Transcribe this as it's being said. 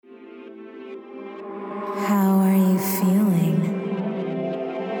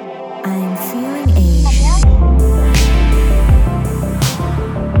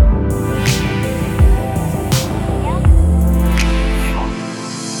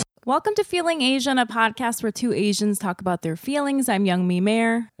Welcome to Feeling Asian, a podcast where two Asians talk about their feelings. I'm Youngmi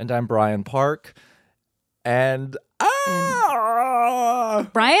Mayer. And I'm Brian Park. And Brian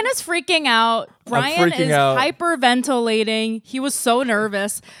is freaking out. Brian is hyperventilating. He was so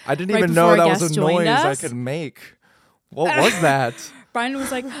nervous. I didn't even know that was a noise I could make. What was that? Brian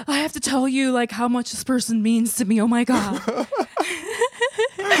was like, I have to tell you like how much this person means to me. Oh my God.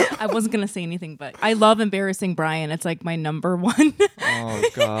 I wasn't going to say anything, but I love embarrassing Brian. It's like my number one. Oh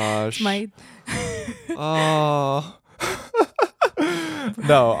gosh. Oh.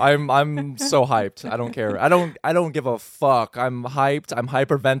 No, I'm so hyped. I don't care. I don't give a fuck. I'm hyped. I'm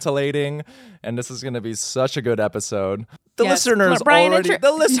hyperventilating, and this is gonna be such a good episode. The listeners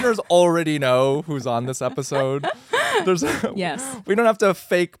already know who's on this episode. Yes. We don't have to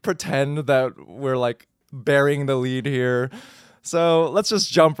fake pretend that we're like burying the lead here. So let's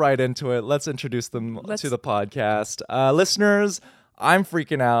just jump right into it. Let's introduce them to the podcast. Listeners, I'm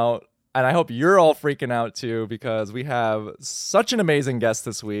freaking out. And I hope you're all freaking out too, because we have such an amazing guest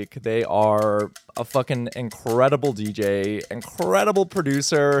this week. They are a fucking incredible DJ, incredible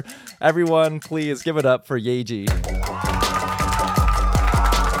producer. Everyone, please give it up for Yeji.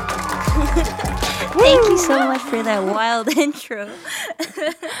 Thank you so much for that wild intro.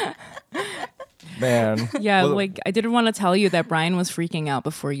 Man. Yeah, like I didn't want to tell you that Brian was freaking out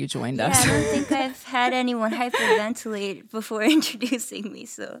before you joined us. I don't think I've had anyone hyperventilate before introducing me,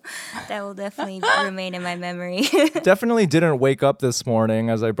 so that will definitely remain in my memory. Definitely didn't wake up this morning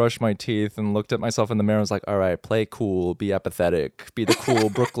as I brushed my teeth and looked at myself in the mirror and was like, all right, play cool, be apathetic, be the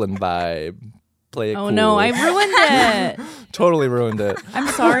cool Brooklyn vibe. Play it cool. Oh no, I ruined it. Totally ruined it. I'm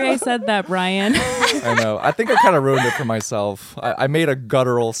sorry I said that, Brian. I know. I think I kind of ruined it for myself. I made a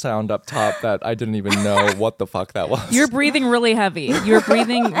guttural sound up top that I didn't even know what the fuck that was. You're breathing really heavy. And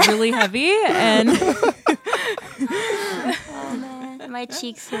Oh man, my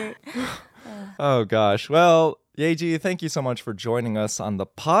cheeks hurt. Oh gosh. Well, Yeji, thank you so much for joining us on the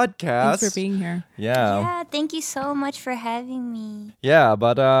podcast. Thanks for being here. Yeah, thank you so much for having me. Yeah,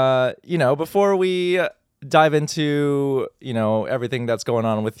 but before we dive into, everything that's going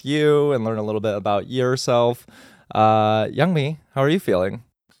on with you and learn a little bit about yourself, Youngmi, how are you feeling?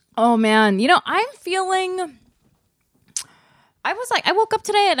 Oh man, I'm feeling I woke up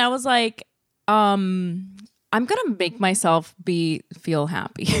today and I was like, I'm gonna make myself feel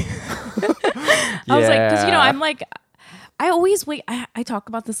happy. I was like, because I'm like, I always wait. I talk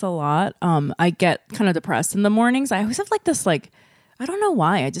about this a lot. I get kind of depressed in the mornings. I always have like this like, I don't know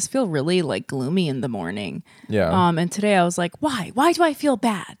why. I just feel really like gloomy in the morning. Yeah. And today I was like, why? Why do I feel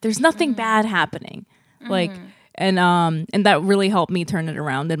bad? There's nothing bad happening. Like, and that really helped me turn it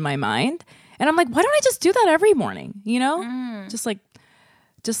around in my mind. And I'm like, why don't I just do that every morning? Just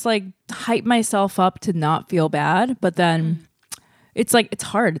like hype myself up to not feel bad. But then it's like, it's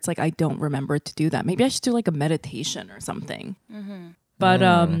hard. It's like, I don't remember to do that. Maybe I should do like a meditation or something. But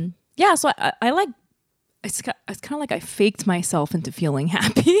yeah, so I like, it's kind of like I faked myself into feeling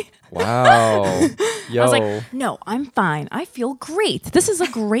happy. Wow. Yo. I was like, no, I'm fine. I feel great. This is a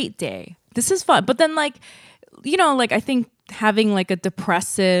great day. This is fun. But then like, like I think having like a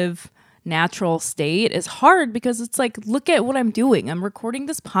depressive natural state is hard because it's like, look at what I'm doing. I'm recording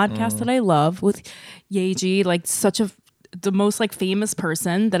this podcast that I love with Yeji, like the most like famous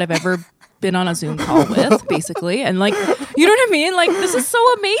person that I've ever been on a Zoom call with, basically. And like, you know what I mean? Like, this is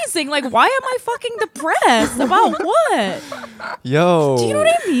so amazing. Like, why am I fucking depressed? About what? Yo. Do you know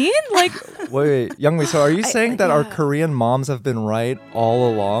what I mean? Like, wait, Youngmi, so are you saying that our Korean moms have been right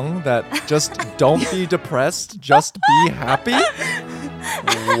all along? That just don't be depressed, just be happy?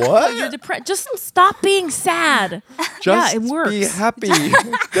 What? You're depressed. Just stop being sad. Just it works. be happy.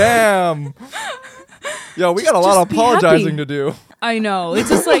 Damn. Yo, we got a lot of apologizing to do. I know. It's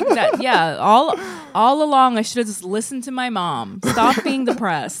just like that. Yeah. All along, I should have just listened to my mom. Stop being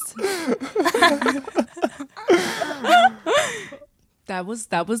depressed. That was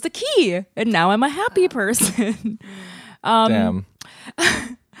the key. And now I'm a happy person. Damn.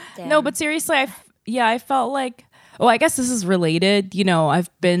 No, but seriously, I felt like, oh, I guess this is related.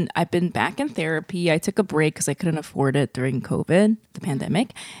 I've been back in therapy. I took a break because I couldn't afford it during COVID, the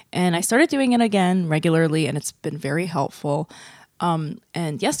pandemic, and I started doing it again regularly, and it's been very helpful.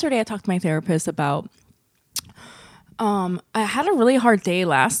 And yesterday I talked to my therapist about I had a really hard day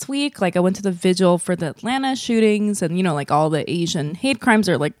last week. Like I went to the vigil for the Atlanta shootings and, like all the Asian hate crimes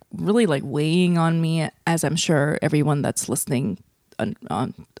are like really like weighing on me, as I'm sure everyone that's listening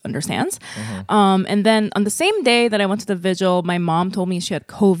understands. And then on the same day that I went to the vigil, my mom told me she had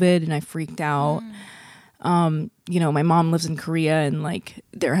COVID and I freaked out. My mom lives in Korea and like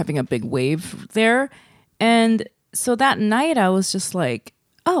they're having a big wave there. And so that night I was just like,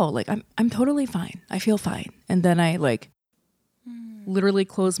 oh, like I'm totally fine. I feel fine. And then I like literally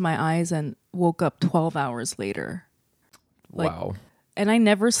closed my eyes and woke up 12 hours later. Like, wow. And I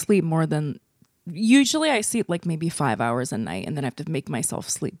never sleep more than, usually I sleep like maybe 5 hours a night, and then I have to make myself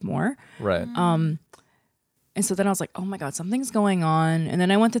sleep more. Right. And so then I was like, oh my God, something's going on. And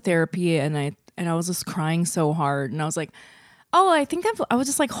then I went to therapy, and I was just crying so hard. And I was like, oh, I think I was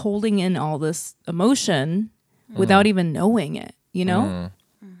just like holding in all this emotion without even knowing it, you know?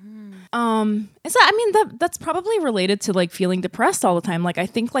 And so, I mean, that's probably related to like feeling depressed all the time. Like, I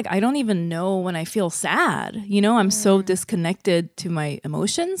think like I don't even know when I feel sad, you know? I'm so disconnected to my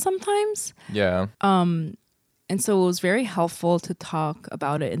emotions sometimes. Yeah. And so it was very helpful to talk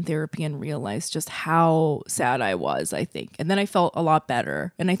about it in therapy and realize just how sad I was, I think. And then I felt a lot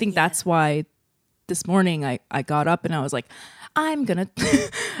better. And I think that's why this morning I got up and I was like, I'm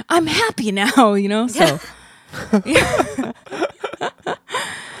happy now, you know? So, yeah.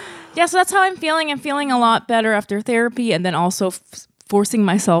 Yeah, so that's how I'm feeling. I'm feeling a lot better after therapy, and then also forcing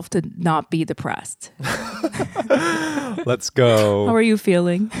myself to not be depressed. Let's go. How are you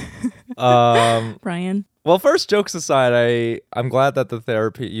feeling, Brian? Well, first, jokes aside, I'm glad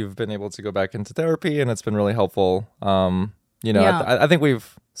that you've been able to go back into therapy, and it's been really helpful. I think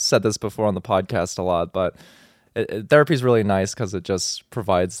we've said this before on the podcast a lot, but therapy is really nice because it just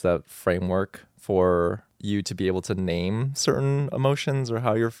provides that framework for you to be able to name certain emotions or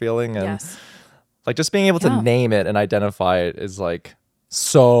how you're feeling, and like just being able to name it and identify it is like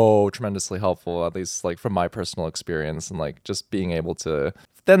so tremendously helpful, at least like from my personal experience, and like just being able to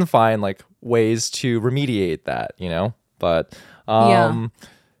then find like ways to remediate that, you know. But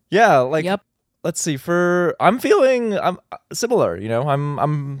let's see, I'm similar, you know.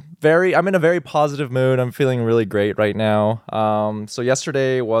 I'm in a very positive mood. I'm feeling really great right now. So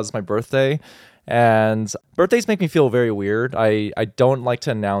yesterday was my birthday. And birthdays make me feel very weird. I don't like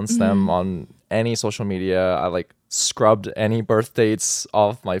to announce them on any social media. I like scrubbed any birth dates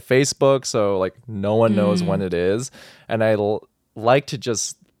off my Facebook, so like no one knows when it is. And I like to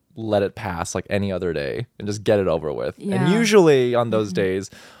just let it pass like any other day and just get it over with. Yeah. And usually on those days,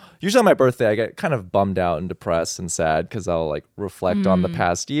 usually on my birthday, I get kind of bummed out and depressed and sad because I'll like reflect on the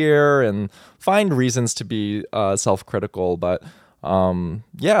past year and find reasons to be self-critical. But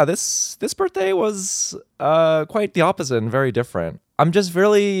this birthday was quite the opposite and very different. I'm just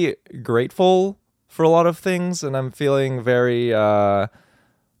really grateful for a lot of things, and I'm feeling very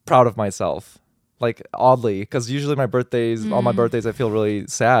proud of myself. Like, oddly, because usually on my birthdays, I feel really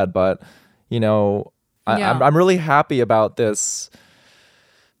sad, but you know, I'm really happy about this.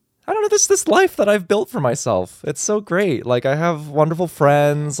 I don't know, this life that I've built for myself. It's so great. Like, I have wonderful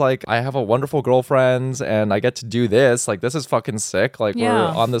friends. Like, I have a wonderful girlfriend, and I get to do this. Like, this is fucking sick. Like, we're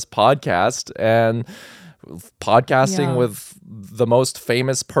on this podcast and podcasting with the most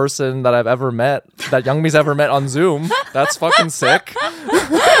famous person that I've ever met, that Youngmi's ever met on Zoom. That's fucking sick.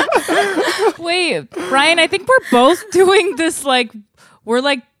 Wait, Brian, I think we're both doing this, like, we're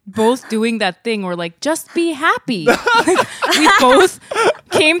like both doing that thing where like just be happy. We both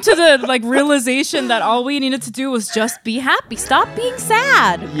came to the like realization that all we needed to do was just be happy. Stop being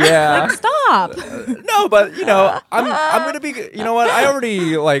sad. Yeah. Like, stop. No, but you know, I'm gonna be, you know what?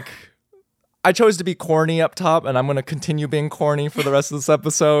 I chose to be corny up top, and I'm gonna continue being corny for the rest of this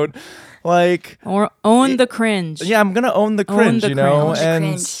episode. Like, or own the cringe. Yeah, I'm gonna own the cringe, you know,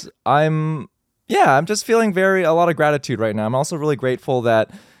 and I'm just feeling a lot of gratitude right now. I'm also really grateful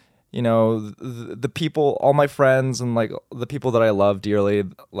that, you know, the people, all my friends and like the people that I love dearly,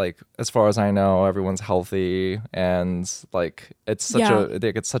 like as far as I know, everyone's healthy, and like it's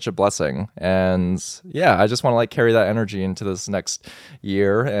such a blessing. And yeah, I just want to like carry that energy into this next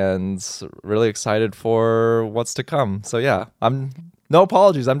year, and really excited for what's to come. So yeah, no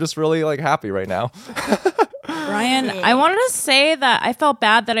apologies. I'm just really like happy right now. Ryan, I wanted to say that I felt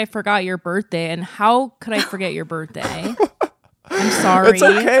bad that I forgot your birthday, and how could I forget your birthday? I'm sorry. It's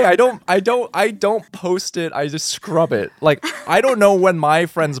okay. I don't post it. I just scrub it. Like, I don't know when my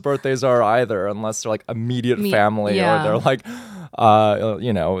friends' birthdays are either, unless they're like immediate family or they're like,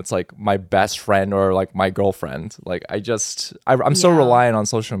 you know, it's like my best friend or like my girlfriend. Like, I'm so reliant on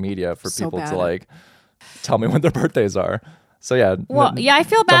social media for people to like tell me when their birthdays are. So yeah. Well, I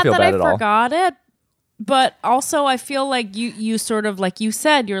feel bad that I forgot it, but also I feel like you sort of, like you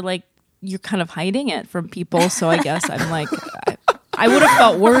said, you're kind of hiding it from people. So I guess I'm like, I would have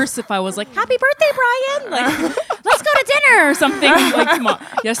felt worse if I was like, happy birthday, Brian. Like, let's go to dinner or something like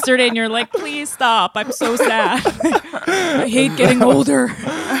yesterday. And you're like, please stop. I'm so sad. I hate getting older.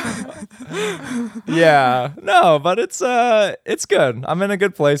 Yeah, no, but it's good. I'm in a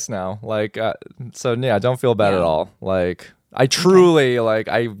good place now. Like, so yeah, don't feel bad at all. Like, I truly like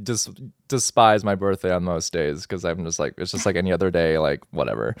I just despise my birthday on most days because I'm just like it's just like any other day, like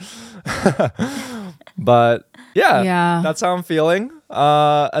whatever. But yeah, that's how I'm feeling.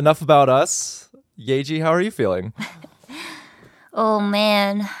 Enough about us. Yeji, how are you feeling? Oh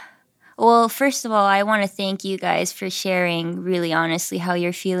man. Well, first of all, I want to thank you guys for sharing really honestly how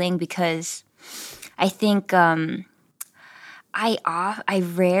you're feeling, because I think I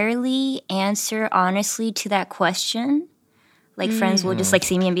rarely answer honestly to that question. Like friends will just like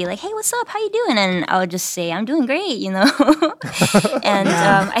see me and be like, "Hey, what's up? How you doing?" And I'll just say, "I'm doing great," you know. And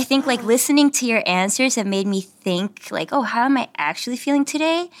I think like listening to your answers have made me think like, "Oh, how am I actually feeling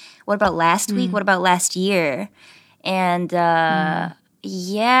today? What about last week? What about last year?" And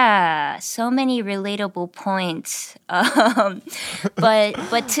yeah, so many relatable points. But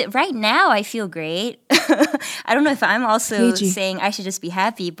right now I feel great. I don't know if I'm also saying I should just be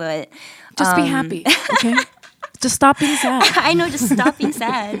happy, but just be happy, okay? Just stop being sad. I know, just stop being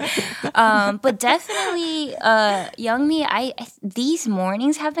sad. But definitely, Youngmi, these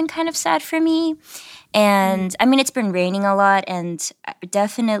mornings have been kind of sad for me. And I mean, it's been raining a lot, and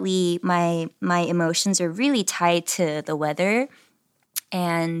definitely my emotions are really tied to the weather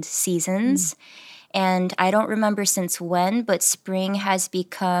and seasons. And I don't remember since when, but spring has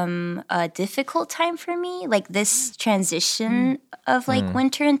become a difficult time for me, like this transition of like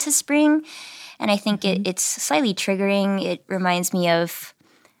winter into spring. And I think it's slightly triggering. It reminds me of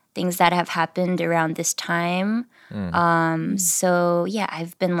things that have happened around this time. So yeah,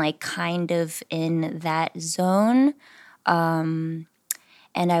 I've been like kind of in that zone. And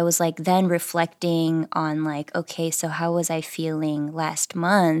I was like then reflecting on like, okay, so how was I feeling last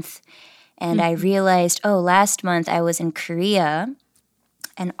month? And I realized, oh, last month I was in Korea.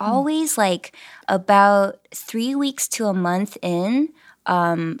 And always like about 3 weeks to a month in,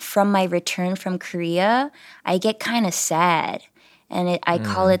 from my return from Korea, I get kind of sad. And I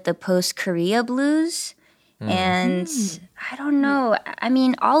call it the post-Korea blues. And I don't know. I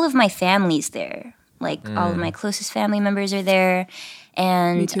mean, all of my family's there. Like all of my closest family members are there.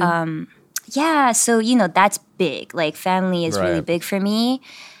 And yeah, so, you know, that's big. Like family is really big for me.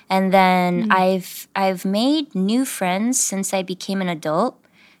 And then I've made new friends since I became an adult,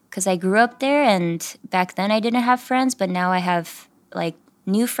 because I grew up there and back then I didn't have friends, but now I have like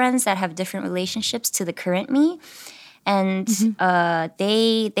new friends that have different relationships to the current me. And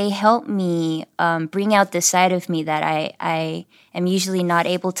they help me bring out this side of me that I am usually not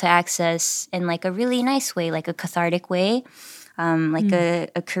able to access in like a really nice way, like a cathartic way, like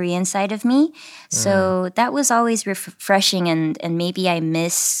a Korean side of me. So that was always refreshing, and maybe I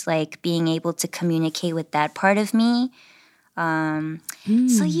miss like being able to communicate with that part of me.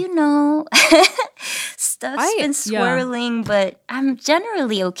 So you know, stuff's been swirling, but I'm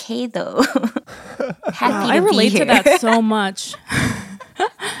generally okay though. Happy to I relate be to here. that so much.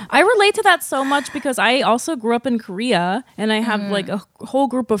 I relate to that so much because I also grew up in Korea, and I have like a whole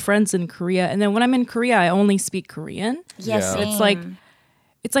group of friends in Korea. And then when I'm in Korea, I only speak Korean. Yes,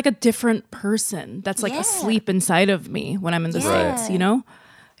 It's like a different person that's like asleep inside of me when I'm in the States, you know?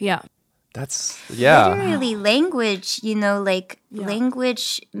 Yeah. That's literally language, you know, like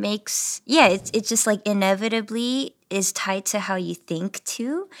language makes it's just like inevitably is tied to how you think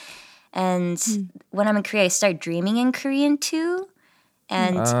too. And when I'm in Korea, I start dreaming in Korean too.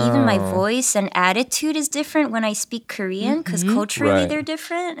 And even my voice and attitude is different when I speak Korean, because culturally they're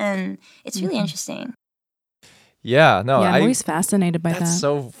different, and it's really interesting. Yeah, no, I'm always fascinated by that. That's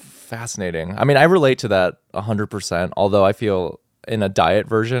so fascinating. I mean, I relate to that 100%, although I feel in a diet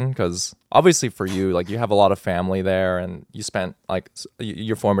version, because obviously for you, like you have a lot of family there and you spent like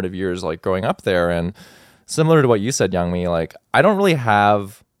your formative years like growing up there. And similar to what you said, Youngmi, like I don't really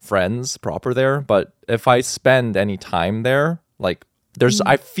have friends proper there, but if I spend any time there, like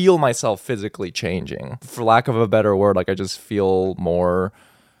I feel myself physically changing. For lack of a better word, like I just feel more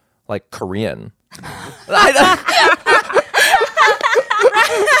like Korean. Stop!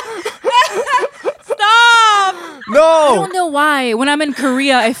 No! I don't know why. When I'm in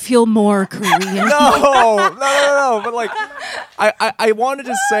Korea, I feel more Korean. No. But like, I wanted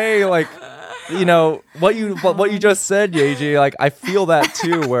to say like, you know, what you just said, Yeji, like I feel that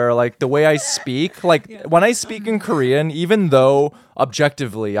too, where like the way I speak, like when I speak in Korean, even though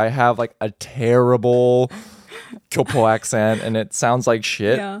objectively I have like a terrible Kyopo accent and it sounds like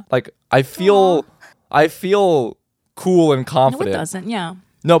shit, like I feel cool and confident. No, it doesn't, yeah.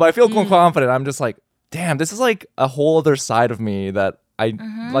 No, but I feel cool and confident. I'm just like, damn, this is like a whole other side of me that I,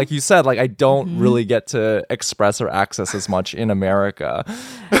 like you said, like I don't really get to express or access as much in America.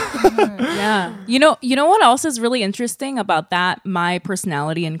 Yeah. You know what else is really interesting about that, my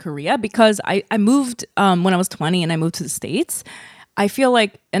personality in Korea? Because I moved when I was 20 and I moved to the States. I feel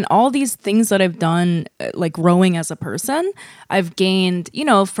like in all these things that I've done, like growing as a person, I've gained,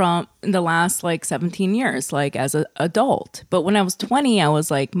 from the last like 17 years, like as an adult. But when I was 20, I was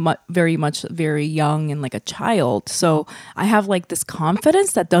like very young and like a child. So I have like this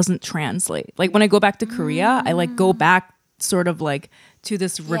confidence that doesn't translate. Like when I go back to Korea, I like go back sort of like to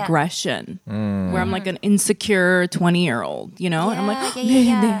this regression where I'm like an insecure 20-year-old, and I'm like, like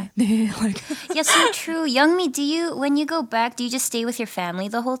yeah, so true. Youngmi, when you go back, do you just stay with your family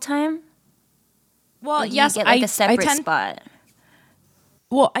the whole time? Well, or do yes, you get like a separate spot?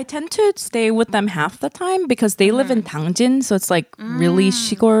 Well, I tend to stay with them half the time because they live in Dangjin, so it's like really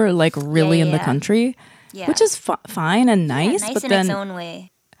shigor, like really in the country, which is fine and nice. Nice but in then, its own way.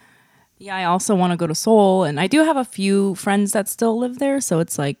 Yeah, I also want to go to Seoul, and I do have a few friends that still live there, so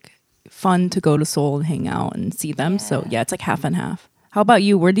it's like fun to go to Seoul and hang out and see them. So yeah, it's like half and half. How about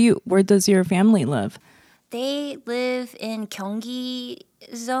you? Where does your family live? They live in Gyeonggi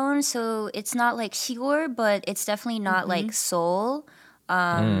zone, so it's not like Sigor, but it's definitely not like Seoul.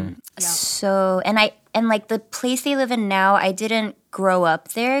 So and like the place they live in now, I didn't grow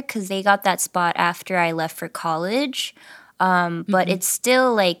up there because they got that spot after I left for college. But it's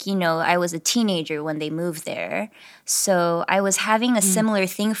still like, I was a teenager when they moved there. So I was having a similar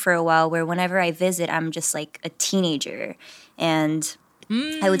thing for a while where whenever I visit, I'm just like a teenager. And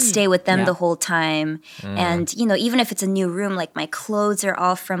I would stay with them the whole time. And, even if it's a new room, like my clothes are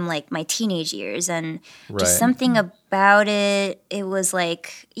all from like my teenage years. And just something about it, it was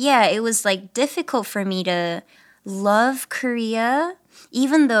like, it was like difficult for me to love Korea,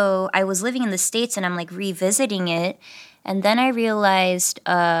 even though I was living in the States and I'm like revisiting it. And then I realized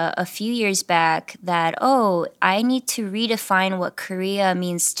a few years back that, I need to redefine what Korea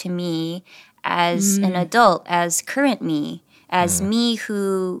means to me as an adult, as current me, as me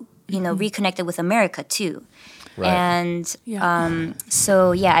who, reconnected with America too. Right. And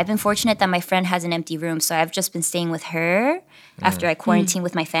so, I've been fortunate that my friend has an empty room. So I've just been staying with her after I quarantine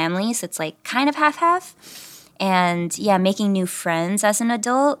with my family. So it's like kind of half-half. And making new friends as an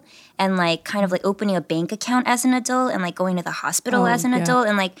adult and like kind of like opening a bank account as an adult and like going to the hospital as an adult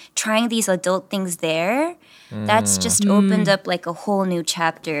and like trying these adult things there. That's just opened up like a whole new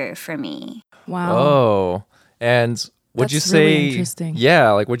chapter for me. Wow. Oh, and would you say, really interesting.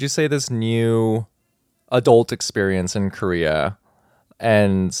 Would you say this new adult experience in Korea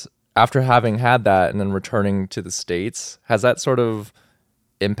and after having had that and then returning to the States, has that sort of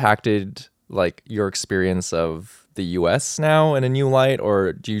impacted like your experience of the US now in a new light,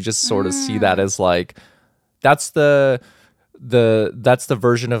 or do you just sort of see that as like that's the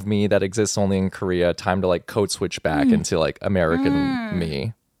version of me that exists only in Korea, time to like code switch back into like American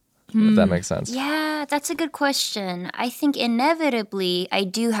me, if that makes sense? Yeah, that's a good question. I think inevitably I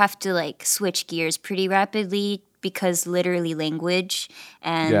do have to like switch gears pretty rapidly because literally language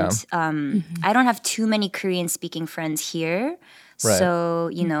and I don't have too many Korean speaking friends here. Right.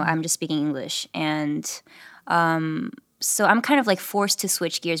 So, I'm just speaking English. And so I'm kind of like forced to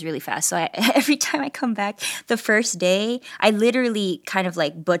switch gears really fast. So every time I come back, the first day, I literally kind of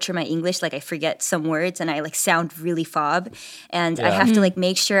like butcher my English. Like I forget some words and I like sound really fob. And I have to like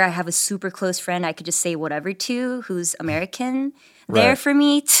make sure I have a super close friend I could just say whatever to who's American there for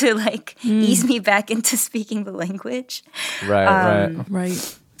me to like ease me back into speaking the language. Right.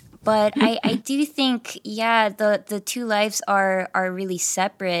 But I do think, the two lives are really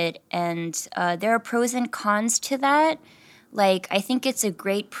separate, and there are pros and cons to that. Like, I think it's a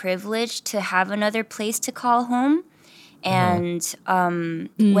great privilege to have another place to call home. And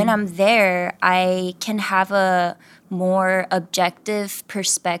when I'm there, I can have a more objective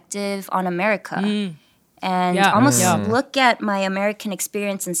perspective on America. And almost look at my American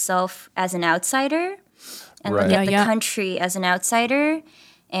experience and self as an outsider, and look at the country as an outsider.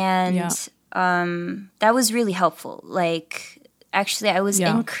 And that was really helpful. Like, actually, I was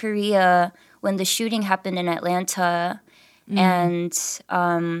in Korea when the shooting happened in Atlanta. And,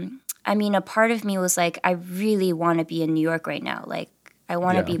 a part of me was like, I really want to be in New York right now. Like, I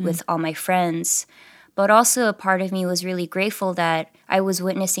want to be with all my friends. But also a part of me was really grateful that I was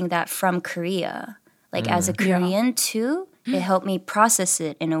witnessing that from Korea. Like, as a Korean, too, it helped me process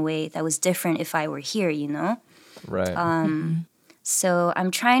it in a way that was different if I were here, Right. So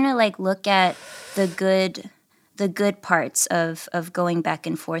I'm trying to like look at the good parts of going back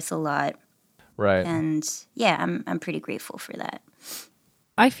and forth a lot. Right. And I'm pretty grateful for that.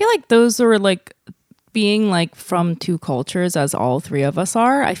 I feel like those are like being like from two cultures, as all three of us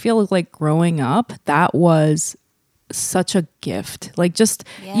are. I feel like growing up, that was such a gift. Like just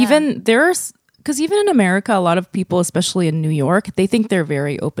even there's because even in America, a lot of people, especially in New York, they think they're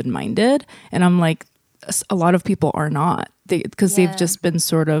very open-minded, and I'm like, a lot of people are not. Because they've just been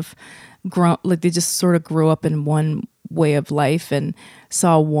sort of grown, like they just sort of grew up in one way of life and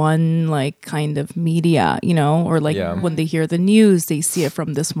saw one like kind of media, you know, or like when they hear the news, they see it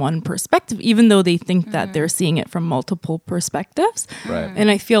from this one perspective, even though they think that they're seeing it from multiple perspectives. Right. And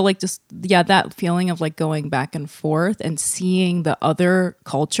I feel like just, that feeling of like going back and forth and seeing the other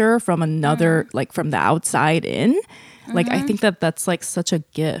culture from another, like from the outside in, like I think that that's like such a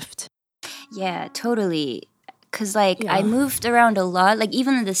gift. Yeah, totally. Because, like, I moved around a lot. Like,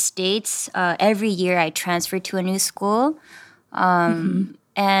 even in the States, every year I transferred to a new school. And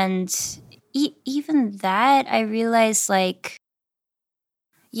even that, I realized, like,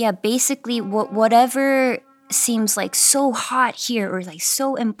 basically whatever seems, like, so hot here or, like,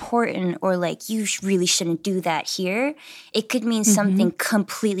 so important or, like, you really shouldn't do that here, it could mean something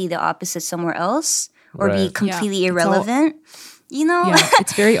completely the opposite somewhere else or be completely irrelevant. You know? Yeah,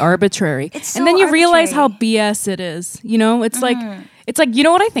 it's very arbitrary. And then you realize how BS it is. You know, it's like, you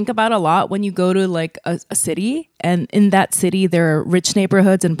know what I think about a lot when you go to like a city, and in that city there are rich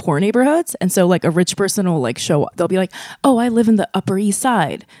neighborhoods and poor neighborhoods. And so like a rich person will like show up. They'll be like, oh, I live in the Upper East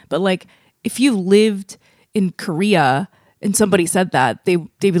Side. But like if you lived in Korea and somebody said that, they'd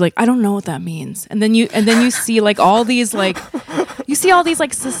be like, I don't know what that means. And then you see like all these like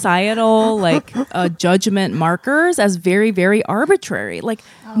societal like judgment markers as very, very arbitrary. Like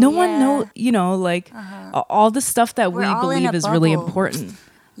one know, you know, like all the stuff that we believe is really important.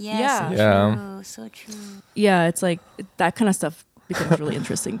 So true. Yeah, it's like that kind of stuff becomes really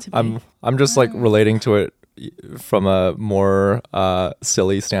interesting to me. I'm just like relating to it from a more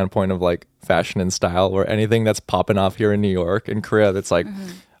silly standpoint of like fashion and style, or anything that's popping off here in New York and Korea that's like,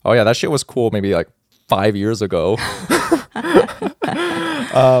 oh yeah, that shit was cool maybe like 5 years ago.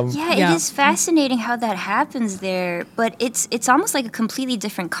 It is fascinating how that happens there, but it's almost like a completely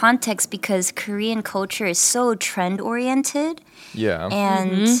different context because Korean culture is so trend oriented. Yeah.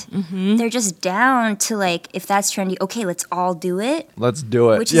 And they're just down to like, if that's trendy, okay, let's all do it. Let's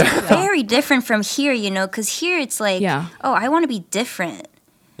do it. Which is very different from here, you know, because here it's like, oh, I want to be different.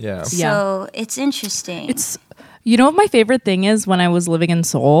 Yeah. So it's interesting. It's, you know what my favorite thing is when I was living in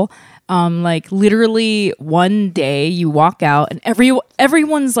Seoul? Like literally one day you walk out and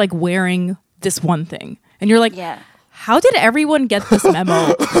everyone's like wearing this one thing. And you're like, how did everyone get this memo?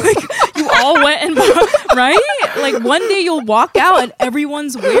 Like you all went and right? Like one day you'll walk out and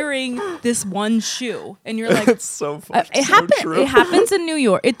everyone's wearing this one shoe. And you're like, it's so funny. It happens in New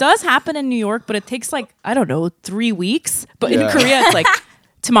York. It does happen in New York, but it takes like, I don't know, 3 weeks. But in Korea, it's like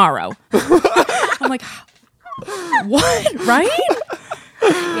tomorrow. I'm like, what? Right?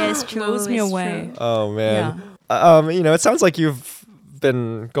 Yeah, it's true. Blows me away. True. Oh man. You know, it sounds like you've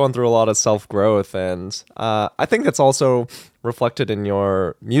been going through a lot of self-growth, and I think that's also reflected in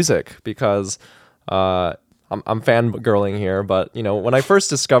your music because I'm fangirling here, but you know, when I first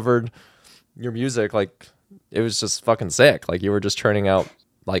discovered your music, like it was just fucking sick. Like you were just churning out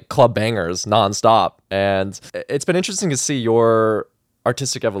like club bangers nonstop, and it's been interesting to see your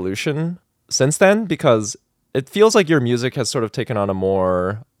artistic evolution since then because it feels like your music has sort of taken on a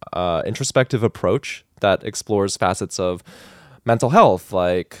more introspective approach that explores facets of mental health,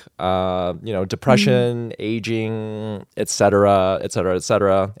 like you know, depression, aging, etc.,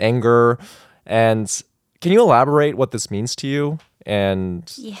 anger. And can you elaborate what this means to you? And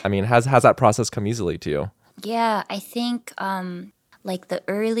I mean, has that process come easily to you? Yeah, I think like the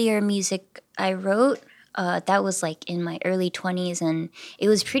earlier music I wrote, that was like in my early 20s, and it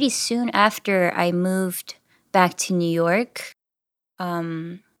was pretty soon after I moved back to New York.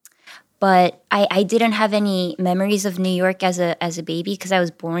 But I didn't have any memories of New York as a baby because I was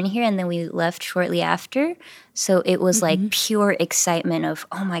born here and then we left shortly after. So it was like pure excitement of,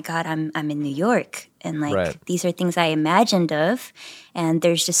 oh my God, I'm in New York. And like these are things I imagined of. And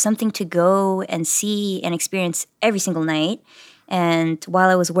there's just something to go and see and experience every single night. And while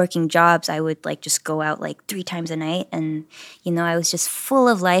I was working jobs, I would like just go out like 3 times a night. And, you know, I was just full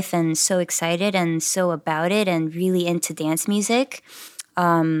of life and so excited and so about it and really into dance music.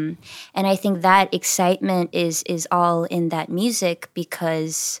 And I think that excitement is all in that music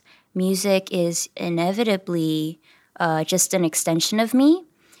because music is inevitably just an extension of me.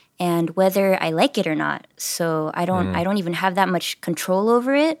 And whether I like it or not. So I don't even have that much control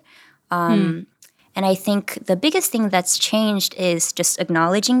over it. And I think the biggest thing that's changed is just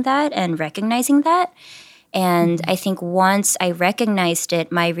acknowledging that and recognizing that. And I think once I recognized it,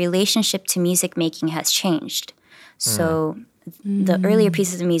 my relationship to music making has changed. So the earlier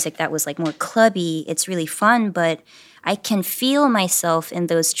pieces of music that was like more clubby, it's really fun, but I can feel myself in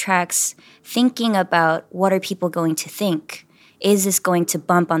those tracks thinking about what are people going to think? Is this going to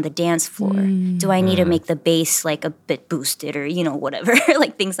bump on the dance floor? Do I need to make the bass like a bit boosted or, whatever,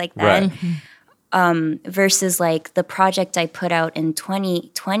 like things like that. Right. Versus like the project I put out in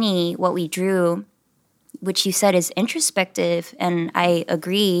 2020, What We Drew, which you said is introspective, and I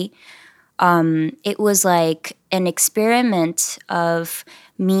agree. It was like an experiment of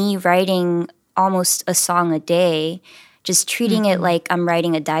me writing almost a song a day, just treating it like I'm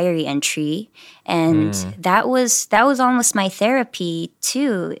writing a diary entry. And that was almost my therapy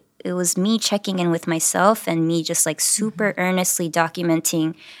too. It was me checking in with myself and me just like super earnestly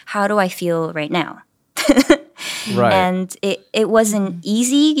documenting, how do I feel right now? Right. And it wasn't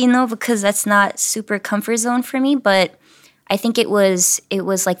easy, because that's not super comfort zone for me, but I think it was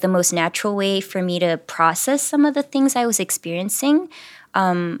like the most natural way for me to process some of the things I was experiencing,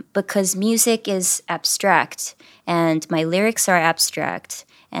 because music is abstract and my lyrics are abstract,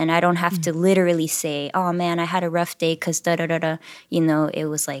 and I don't have to literally say, oh man, I had a rough day because da-da-da-da. It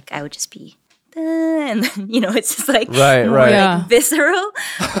was like I would just be, and then, it's just like more like visceral.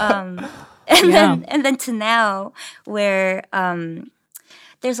 And then to now where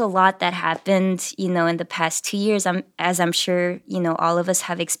there's a lot that happened, in the past 2 years, as I'm sure, all of us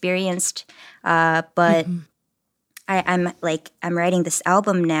have experienced. But I'm writing this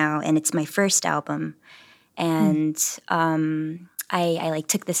album now, and it's my first album. And I like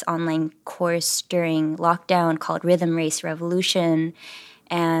took this online course during lockdown called Rhythm Race Revolution.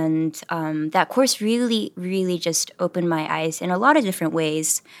 And that course really, really just opened my eyes in a lot of different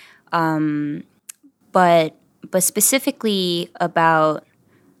ways. But specifically about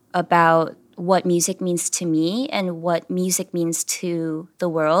what music means to me and what music means to the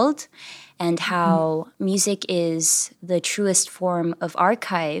world, and how music is the truest form of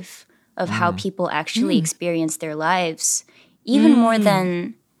archive of how people actually experience their lives, even more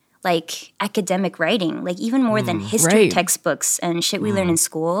than like academic writing, like even more than history textbooks and shit we learn in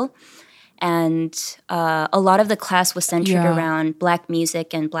school. And a lot of the class was centered around Black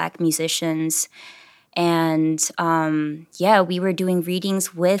music and Black musicians. And we were doing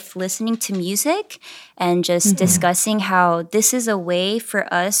readings with listening to music and just discussing how this is a way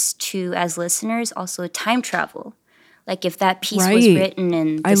for us to, as listeners, also time travel. Like if that piece was written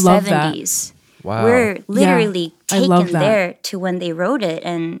in the 70s, we're literally taken there to when they wrote it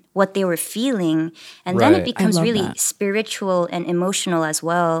and what they were feeling. And then it becomes really spiritual and emotional as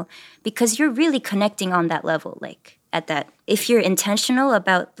well, because you're really connecting on that level, like at that. If you're intentional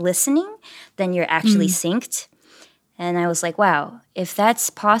about listening, then you're actually synced. And I was like, wow, if that's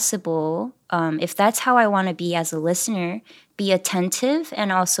possible, if that's how I want to be as a listener, be attentive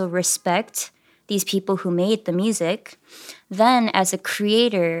and also respect these people who made the music, then as a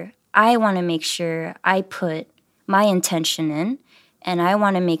creator, I want to make sure I put my intention in, and I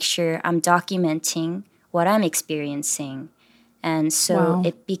want to make sure I'm documenting what I'm experiencing. And so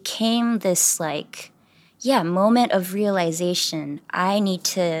it became this moment of realization. I need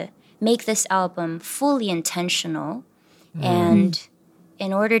to make this album fully intentional. And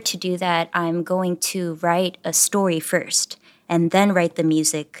in order to do that, I'm going to write a story first and then write the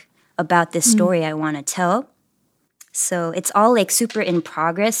music about this story I want to tell. So it's all like super in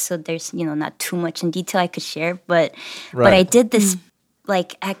progress. So there's, not too much in detail I could share, but I did this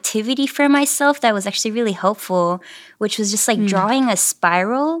activity for myself that was actually really helpful, which was just drawing a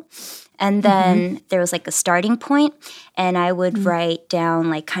spiral. And then there was a starting point, and I would write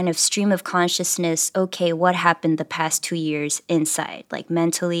down kind of stream of consciousness. Okay, what happened the past 2 years inside,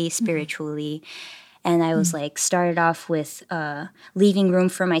 mentally, spiritually. And I was started off with leaving room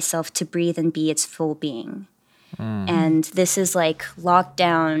for myself to breathe and be its full being. And this is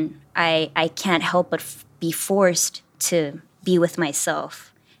lockdown. I can't help but be forced to be with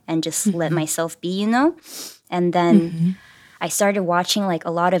myself and just let myself be, And then I started watching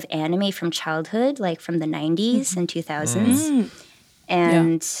a lot of anime from childhood, from the 90s and 2000s.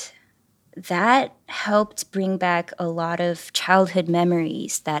 And that helped bring back a lot of childhood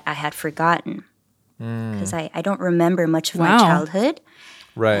memories that I had forgotten. Because I don't remember much of my childhood.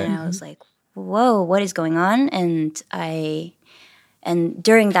 Right. And I was like, whoa, what is going on? And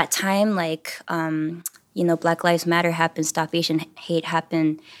during that time, Black Lives Matter happened, Stop Asian Hate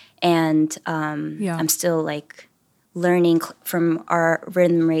happened, and I'm still learning from our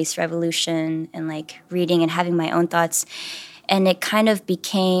Rhythm Race Revolution and reading and having my own thoughts. And it kind of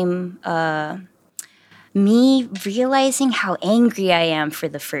became me realizing how angry I am for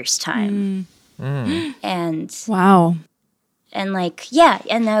the first time. And and like, yeah.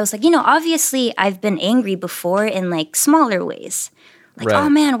 And I was like, you know, obviously I've been angry before in like smaller ways. Like, Right. oh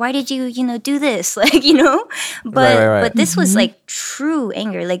man, why did you, you know, do this? Like, you know, Right. but this was like true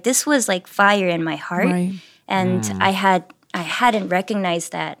anger. Like this was like fire in my heart. Right. And I hadn't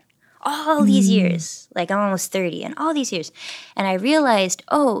recognized that all these years. Like I'm almost 30 and all these years. And I realized,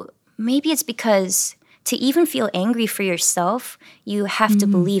 oh, maybe it's because to even feel angry for yourself, you have to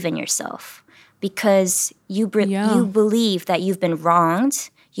believe in yourself. Because you believe that you've been wronged.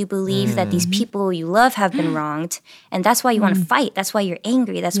 You believe that these people you love have been wronged. And that's why you want to fight. That's why you're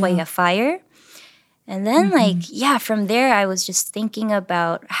angry. That's why you have fire. And then, like, yeah, from there, I was just thinking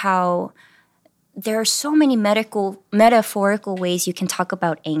about how there are so many metaphorical ways you can talk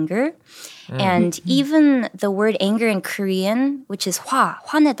about anger. And even the word anger in Korean, which is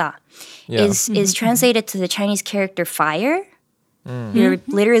화내다, is translated to the Chinese character fire. You're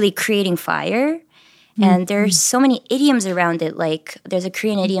literally creating fire. And there's so many idioms around it. Like there's a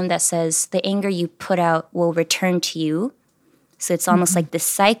Korean idiom that says the anger you put out will return to you. So it's almost like this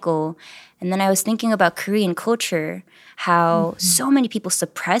cycle. And then I was thinking about Korean culture, how so many people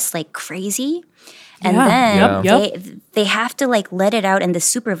suppress like crazy. And then they have to like let it out in the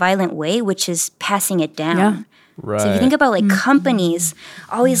super violent way, which is passing it down. Yeah. Right. So if you think about like companies,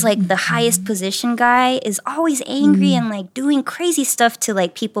 always like the highest position guy is always angry and like doing crazy stuff to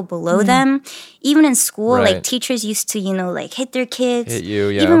like people below them. Even in school, Right. like teachers used to, you know, like hit their kids. Hit you,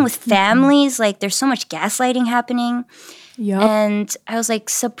 yeah. Even with families, like there's so much gaslighting happening. Yep. And I was like,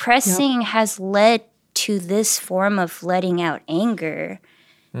 suppressing has led to this form of letting out anger.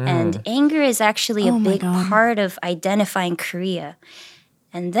 And anger is actually a big part of identifying Korea.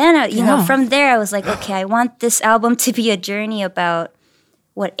 And then, you know, from there, I was like, okay, I want this album to be a journey about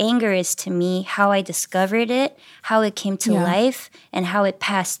what anger is to me, how I discovered it, how it came to life, and how it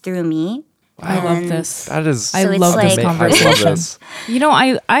passed through me. I love this. That is. I So it's love this like- I love conversation. this. You know,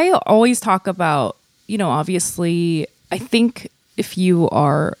 I always talk about, you know, obviously, I think if you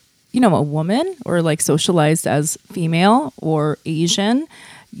are, you know, a woman or like socialized as female or Asian,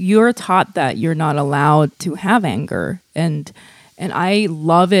 you're taught that you're not allowed to have anger. And I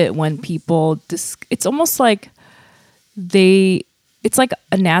love it when people, it's almost like it's like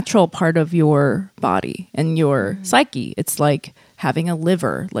a natural part of your body and your psyche. It's like having a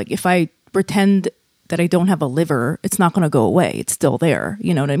liver. Like if I pretend that I don't have a liver, it's not going to go away. It's still there.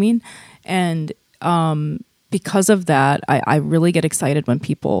 You know what I mean? And because of that, I really get excited when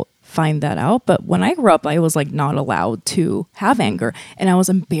people find that out. But when I grew up, I was like not allowed to have anger, and I was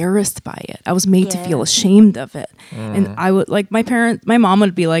embarrassed by it. I was made to feel ashamed of it. And I would like my mom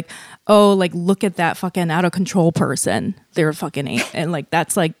would be like, oh, like look at that fucking out of control person. They're fucking and like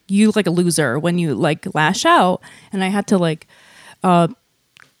that's like you like a loser when you like lash out. And I had to like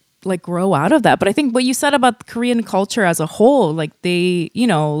grow out of that. But I think what you said about Korean culture as a whole, like they, you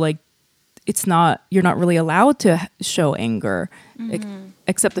know, like you're not really allowed to show anger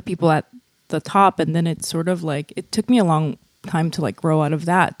except the people at the top. And then it's sort of like, it took me a long time to like grow out of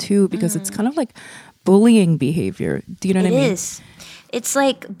that too, because it's kind of like bullying behavior. Do you know what I mean? It is. It's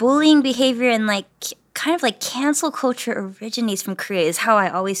like bullying behavior and like kind of like cancel culture originates from Korea is how I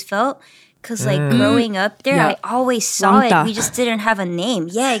always felt. Because like growing up there, Yeah. I always saw Wangta. it. We just didn't have a name.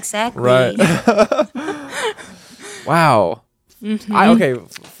 Yeah, exactly. Right. Wow. Okay.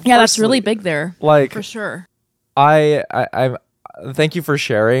 Yeah, that's firstly, really big there. Like For sure. I thank you for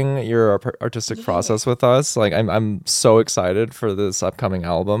sharing your artistic process with us. Like I'm so excited for this upcoming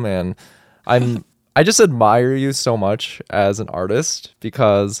album, and I just admire you so much as an artist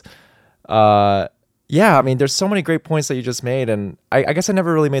because yeah, I mean there's so many great points that you just made, and I guess I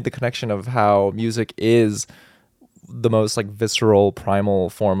never really made the connection of how music is the most like visceral primal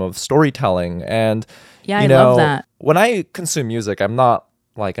form of storytelling. And Yeah, you I know, love that. when I consume music, I'm not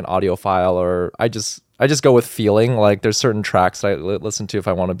like an audiophile, or I just go with feeling. Like there's certain tracks that I listen to if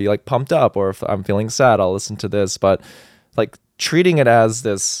I want to be like pumped up, or if I'm feeling sad, I'll listen to this. But like treating it as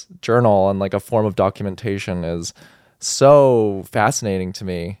this journal and like a form of documentation is so fascinating to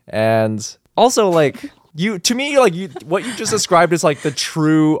me. And also like what you just described is like the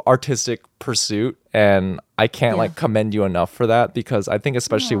true artistic pursuit, and I can't like commend you enough for that, because I think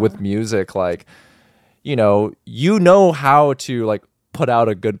especially with music, like you know how to like put out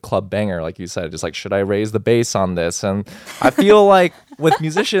a good club banger, like you said, just like, should I raise the bass on this? And I feel like with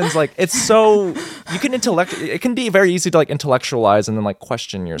musicians, like it's so you can it can be very easy to like intellectualize and then like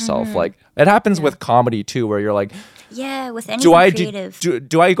question yourself. Like it happens with comedy too, where you're like, Yeah, with anything creative.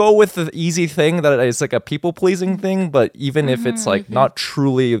 do I go with the easy thing that is like a people pleasing thing, but even if it's like not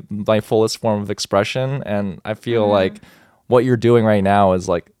truly my fullest form of expression? And I feel like what you're doing right now is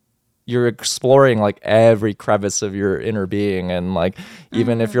like you're exploring like every crevice of your inner being, and like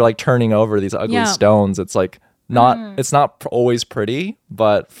even if you're like turning over these ugly stones, it's like it's not always pretty,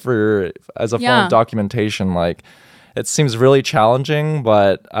 but as a form of documentation, like it seems really challenging,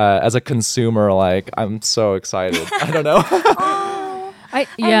 but as a consumer, like I'm so excited. I don't know. I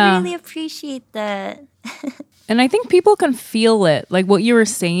really appreciate that. And I think people can feel it, like what you were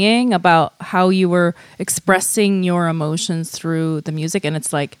saying about how you were expressing your emotions through the music, and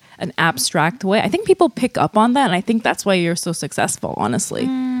it's like an abstract way. I think people pick up on that, and I think that's why you're so successful, honestly.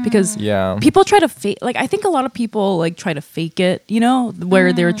 Because people try to fake, like I think a lot of people like try to fake it, you know,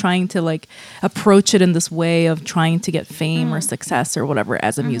 where they're trying to like approach it in this way of trying to get fame or success or whatever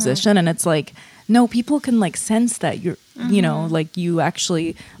as a musician, and it's like, no, people can like sense that you're, you know, like you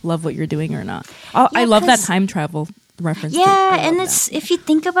actually love what you're doing or not. I love that time travel reference. Yeah, and it's if you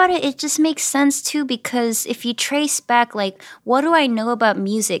think about it, it just makes sense too, because if you trace back, like, what do I know about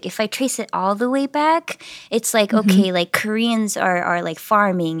music? If I trace it all the way back, it's like, okay, like Koreans are like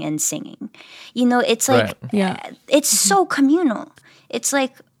farming and singing. You know, it's like, it's so communal. It's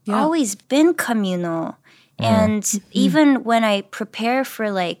like always been communal. And even when I prepare for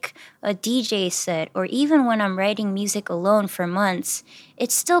like a DJ set, or even when I'm writing music alone for months,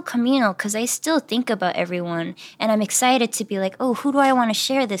 it's still communal because I still think about everyone, and I'm excited to be like, oh, who do I want to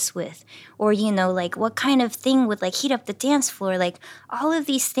share this with? Or, you know, like what kind of thing would like heat up the dance floor? Like all of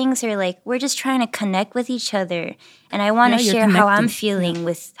these things are like, we're just trying to connect with each other. And I want to share how I'm feeling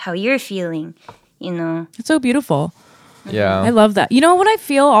with how you're feeling, you know. It's so beautiful. Yeah. I love that. You know what I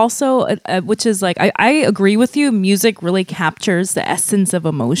feel also, which is like, I agree with you. Music really captures the essence of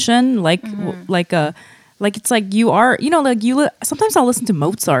emotion. Like it's like you are, you know, like sometimes I'll listen to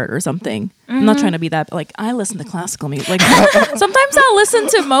Mozart or something. I'm not trying to be that, but like I listen to classical music. Like sometimes I'll listen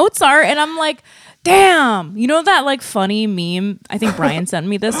to Mozart and I'm like, damn, you know that like funny meme? I think Brian sent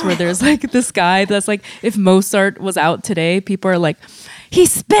me this where there's like this guy that's like, if Mozart was out today, people are like,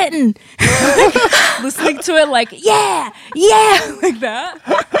 he's spitting. Listening to it like, yeah, like that.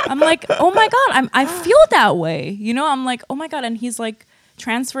 I'm like, oh my God, I feel that way. You know, I'm like, oh my God. And he's like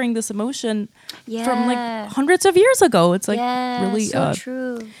transferring this emotion from like hundreds of years ago. It's like really so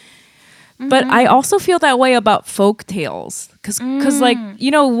true. But I also feel that way about folk tales. Because like,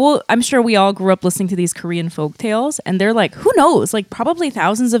 you know, I'm sure we all grew up listening to these Korean folk tales. And they're like, who knows? Like probably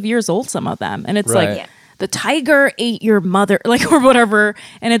thousands of years old, some of them. And it's like, the tiger ate your mother, like, or whatever.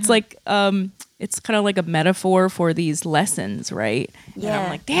 And it's like, it's kind of like a metaphor for these lessons, right? Yeah. And I'm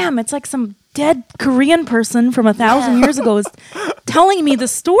like, damn, it's like some dead Korean person from 1,000 years ago is telling me the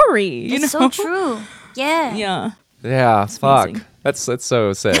story. You know? So true. Yeah. Yeah. Yeah. Fuck. Amazing. That's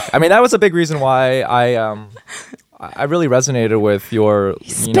so sick. I mean, that was a big reason why I really resonated with your,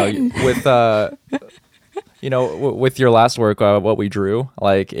 with your last work, What We Drew.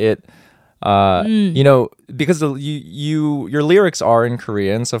 Like it. You know, because your lyrics are in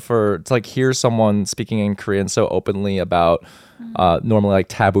Korean, so to like hear someone speaking in Korean so openly about normally like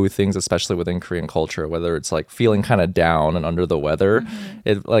taboo things, especially within Korean culture, whether it's like feeling kind of down and under the weather,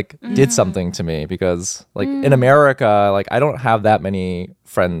 it like did something to me, because like in America, like I don't have that many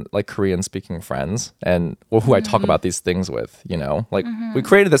Korean speaking friends and who I talk about these things with, you know, like we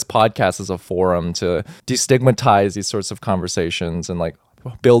created this podcast as a forum to destigmatize these sorts of conversations and like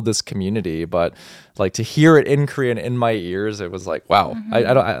build this community, but like to hear it in Korean in my ears, it was like, wow, I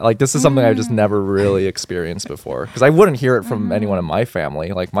don't like, this is something I've just never really experienced before, because I wouldn't hear it from anyone in my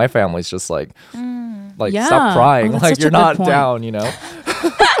family. Like my family's just like stop crying, like you're not down, you know.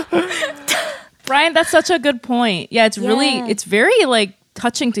 Brian, that's such a good point. Yeah, it's very like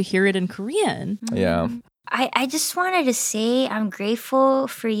touching to hear it in Korean. Yeah. I just wanted to say I'm grateful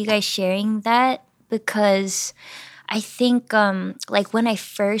for you guys sharing that, because I think like when I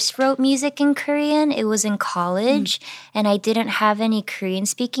first wrote music in Korean, it was in college and I didn't have any Korean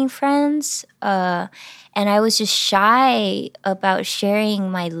speaking friends. And I was just shy about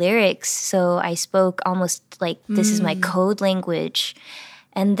sharing my lyrics. So I spoke almost like this is my code language.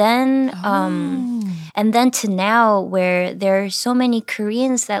 And then to now, where there are so many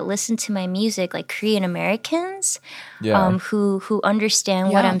Koreans that listen to my music, like Korean Americans, who understand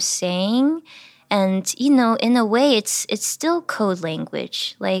what I'm saying. And, you know, in a way, it's still code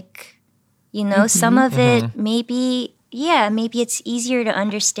language. Like, you know, some of it maybe it's easier to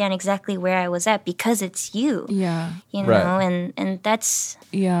understand exactly where I was at because it's you. Yeah. You know, and that's,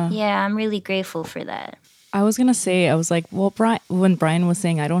 I'm really grateful for that. I was going to say, I was like, well, when Brian was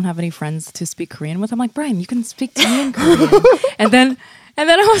saying I don't have any friends to speak Korean with, I'm like, Brian, you can speak to me in Korean. And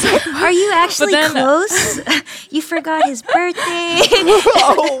then I was like, are you actually close? You forgot his birthday.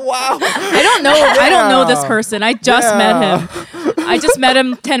 Oh, wow. I don't know. Yeah. I don't know this person. I just met him. I just met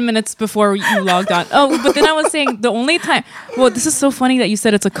him 10 minutes before you logged on. Oh, but then I was saying the only time. Well, this is so funny that you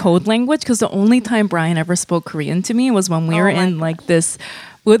said it's a code language because the only time Brian ever spoke Korean to me was when we were in like this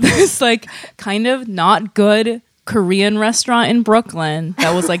like kind of not good Korean restaurant in Brooklyn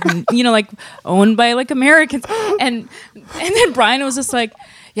that was like like owned by like Americans, and then Brian was just like,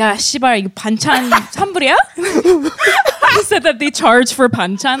 "야, 씨발, 이거 반찬 3불이야?" He said that they charge for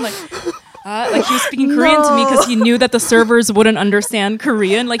banchan, like he was speaking Korean to me because he knew that the servers wouldn't understand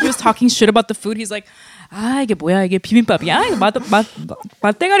Korean. Like he was talking shit about the food. He's like, "아, 이게 뭐야? 이게 비빔밥이야? 이거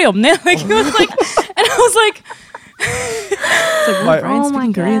맛대가리 없네." Like he was like, and I was like. It's like, Brian's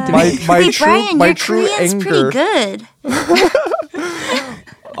speaking Korean to me. Brian, my your true Korean's anger. pretty good.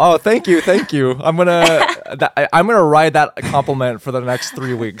 Oh, thank you. I'm gonna ride that compliment for the next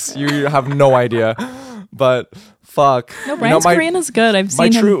 3 weeks. You have no idea, but fuck. No, Brian's Korean is good. I've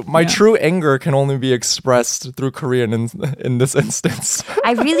seen him. My true anger can only be expressed through Korean in this instance.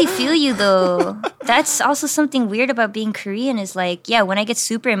 I really feel you though. That's also something weird about being Korean is like, yeah, when I get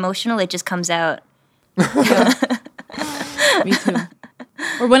super emotional, it just comes out. Me too.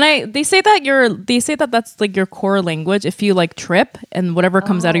 Or when they say that that's like your core language. If you like trip and whatever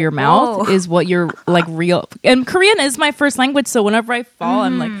comes out of your mouth is what you're like real. And Korean is my first language, so whenever I fall,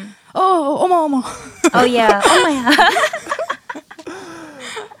 I'm like, oh, omo. Oh yeah, oh my god.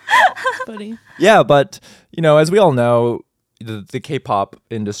 Funny. Yeah, but as we all know, the K-pop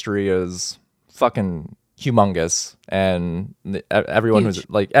industry is fucking humongous, and everyone who's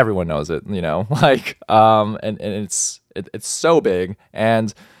like everyone knows it, and it's so big,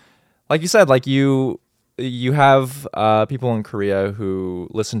 and like you said, like you have people in Korea who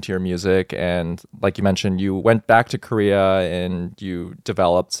listen to your music, and like you mentioned, you went back to Korea and you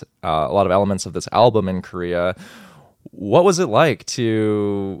developed a lot of elements of this album in Korea. What was it like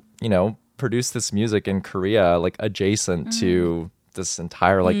to produce this music in Korea, like adjacent to this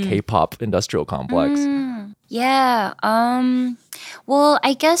entire like K-pop industrial complex? Yeah. Well,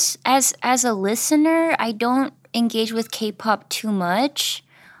 I guess as a listener, I don't engage with K-pop too much.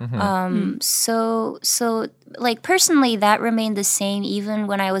 So like personally, that remained the same even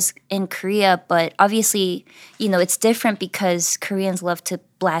when I was in Korea. But obviously, it's different because Koreans love to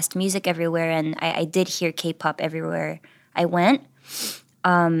blast music everywhere, and I did hear K-pop everywhere I went.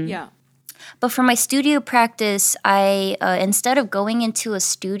 Yeah. But for my studio practice, I instead of going into a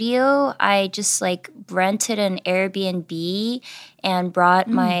studio, I just like rented an Airbnb and brought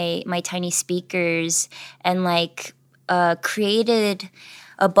my tiny speakers and like created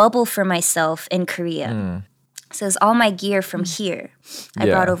a bubble for myself in Korea. So it's all my gear from here I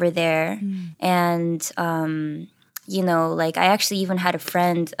brought over there. And like I actually even had a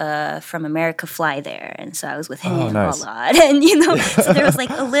friend from America fly there, and so I was with him a lot. And so there was like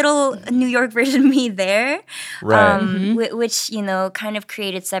a little New York version of me there, right? Which kind of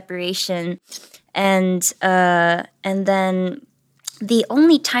created separation, and then the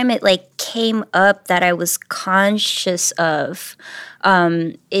only time it like came up that I was conscious of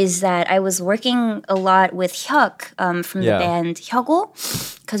is that I was working a lot with Hyuk from the band Hyeogol,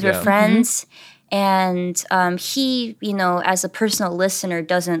 because we're friends. And he, as a personal listener,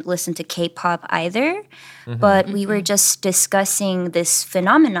 doesn't listen to K-pop either. But we were just discussing this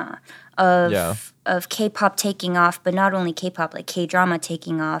phenomena of K-pop taking off, but not only K-pop, like K-drama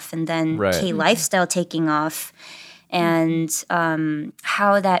taking off, and then K-lifestyle taking off, and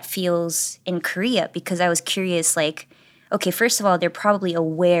how that feels in Korea. Because I was curious, like, okay, first of all, they're probably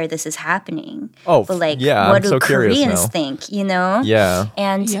aware this is happening. Oh, but like, yeah, what I'm do so Koreans now. think, Yeah.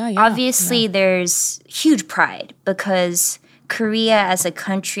 And obviously there's huge pride because Korea as a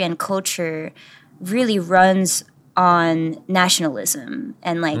country and culture really runs on nationalism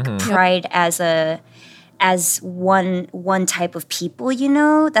and like pride as one type of people,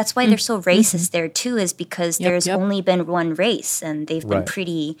 That's why they're so racist there too, is because there's only been one race and they've been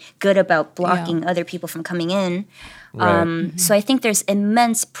pretty good about blocking other people from coming in. Right. So I think there's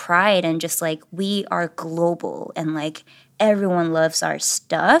immense pride and just like we are global and like everyone loves our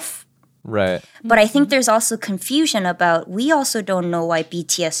stuff. Right. But I think there's also confusion about we also don't know why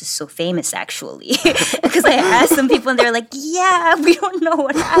BTS is so famous actually. Because I asked some people and they're like, yeah, we don't know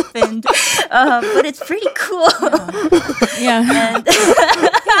what happened. But it's pretty cool. Yeah.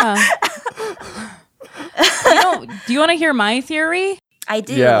 Do you want to hear my theory? I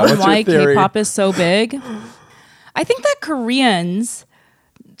do. Yeah, what's why your theory? K-pop is so big? I think that Koreans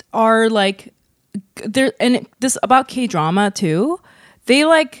are like this about K-drama too. They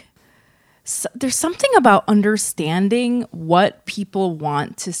like there's something about understanding what people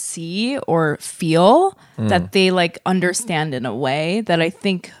want to see or feel that they like understand in a way that I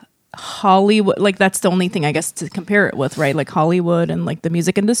think Hollywood, like that's the only thing I guess to compare it with, right? Like Hollywood and like the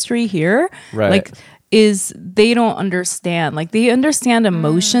music industry here, like is they don't understand, like they understand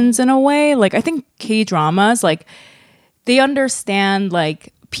emotions in a way. Like I think K-dramas, like they understand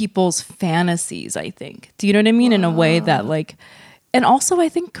like people's fantasies, I think. Do you know what I mean? In a way that like, and also I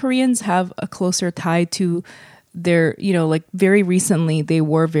think Koreans have a closer tie to their, you know, like very recently they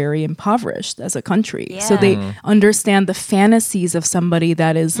were very impoverished as a country. So they understand the fantasies of somebody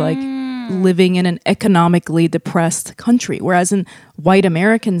that is like living in an economically depressed country. Whereas in white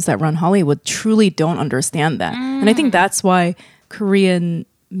Americans that run Hollywood truly don't understand that. And I think that's why Korean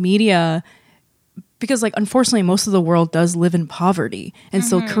media, because like unfortunately most of the world does live in poverty, and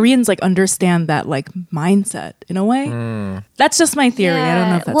so Koreans like understand that like mindset in a way. That's just my theory. I don't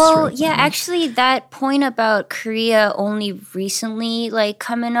know if that's true. Well, yeah, actually that point about Korea only recently like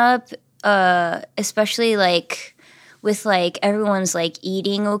coming up, especially like with like everyone's like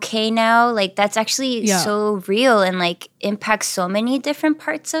eating okay now, like that's actually so real and like impacts so many different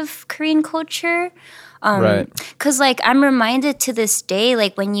parts of Korean culture. Because like I'm reminded to this day,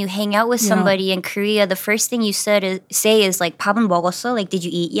 like when you hang out with somebody in Korea, the first thing you say is like 밥은 먹었어? Like, did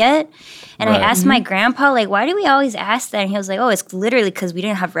you eat yet? And I asked my grandpa, like, why do we always ask that? And he was like, oh, it's literally because we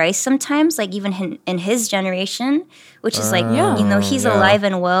didn't have rice sometimes, like even in his generation, which is like, you know, he's alive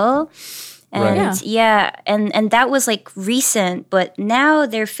and well. And and that was like recent, but now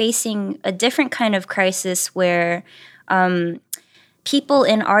they're facing a different kind of crisis where people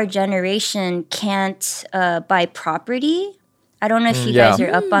in our generation can't buy property. I don't know if you guys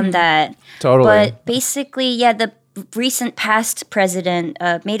are up on that. Totally. But basically, the recent past president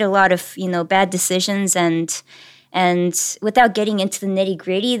made a lot of, you know, bad decisions, and without getting into the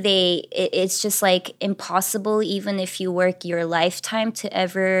nitty-gritty, it's just like impossible even if you work your lifetime to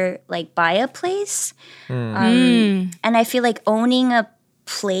ever like buy a place. And I feel like owning a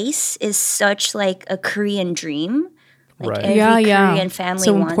place is such like a Korean dream. Like every Korean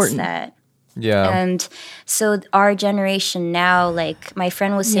family wants that. Yeah. And so our generation now, like my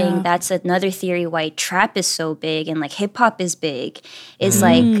friend was saying, that's another theory why trap is so big and like hip hop is big, is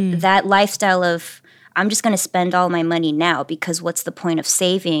like that lifestyle of I'm just going to spend all my money now because what's the point of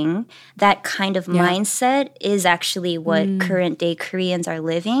saving? That kind of mindset is actually what current day Koreans are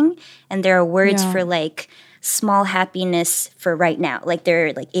living. And there are words for like small happiness for right now. Like there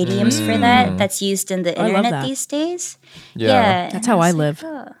are like idioms for that's used in the internet these days. Yeah. That's how I live.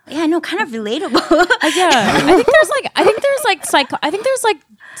 Yeah, no, kind of relatable. I think there's like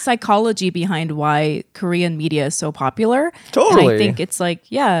psychology behind why Korean media is so popular. Totally. And I think it's like,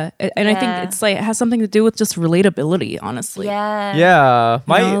 I think it's like it has something to do with just relatability, honestly. Yeah.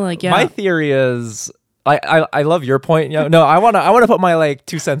 My theory is I love your point. Yeah, no, I wanna put my like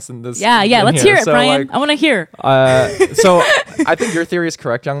 2 cents in this. Let's hear it, so, Brian. Like, I want to hear. So I think your theory is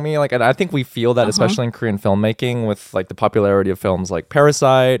correct, Youngmi. Like, and I think we feel that especially in Korean filmmaking with like the popularity of films like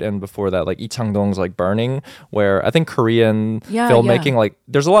Parasite and before that like Lee Chang-dong's like Burning, where I think Korean filmmaking like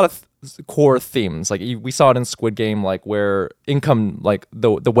there's a lot of core themes. Like we saw it in Squid Game, like where income, like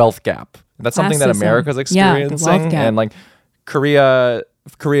the wealth gap. That's something that America's experiencing, and like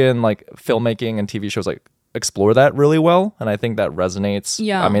Korean like filmmaking and TV shows like explore that really well, and I think that resonates.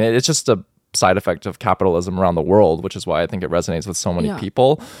 I mean, it's just a side effect of capitalism around the world, which is why I think it resonates with so many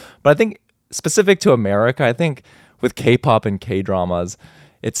people. But I think specific to America, I think with K-pop and K-dramas,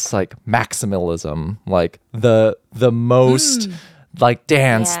 it's like maximalism, like the most like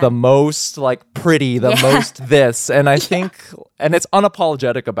dance, the most like pretty, the most this, and I think and it's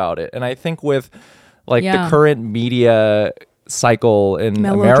unapologetic about it. And I think with like the current media cycle in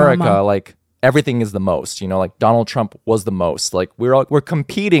America, like everything is the most, you know, like Donald Trump was the most, like we're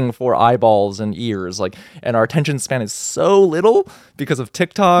competing for eyeballs and ears, like, and our attention span is so little because of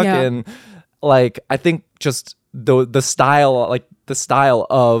TikTok. And like I think just the style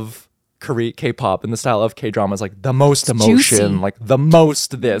of K-pop and the style of K-drama is like the most emotion, like the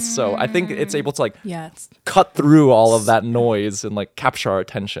most this. So I think it's able to like cut through all of that noise and like capture our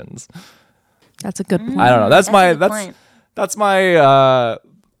attentions. That's a good point. I don't know. That's my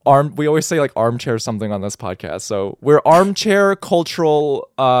we always say like armchair something on this podcast. So we're armchair cultural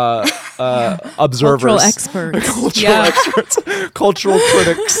observers. Cultural experts. Experts. Cultural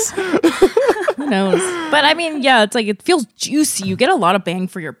critics. Who knows? But I mean, it's like it feels juicy. You get a lot of bang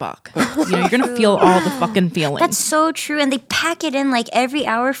for your buck. You know, you're gonna feel all the fucking feelings. That's so true. And they pack it in like every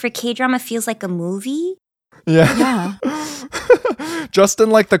hour for K-drama feels like a movie. Yeah. Just in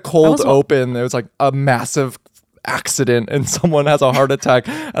like the cold open, there was like a massive accident and someone has a heart attack,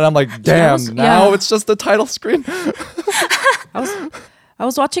 and I'm like, damn, now it's just the title screen. I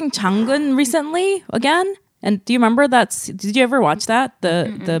was watching Changun recently again, And do you remember that? Did you ever watch that?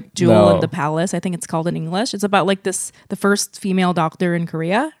 The Jewel in the Palace, I think it's called in English. It's about like the first female doctor in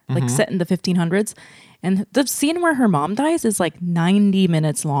Korea, like set in the 1500s. And the scene where her mom dies is like 90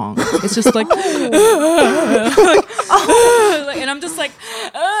 minutes long. It's just like, and I'm just like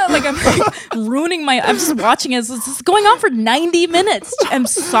I'm like ruining I'm just watching it. It's just going on for 90 minutes. I'm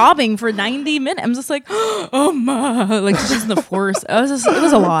sobbing for 90 minutes. I'm just like, oh ma, like she's in the forest. It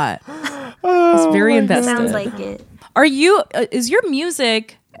was a lot. It's very invested. Sounds like it. Are you? Is your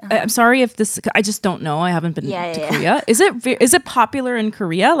music? I'm sorry if this. I just don't know. I haven't been to Korea. Is it popular in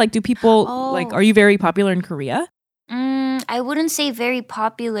Korea? Like, do people like? Are you very popular in Korea? I wouldn't say very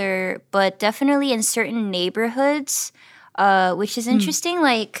popular, but definitely in certain neighborhoods, which is interesting.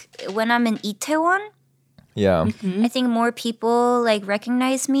 Like when I'm in Itaewon, I think more people like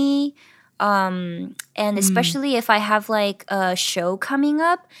recognize me, and especially if I have like a show coming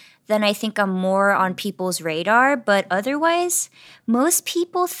up. Then I think I'm more on people's radar. But otherwise, most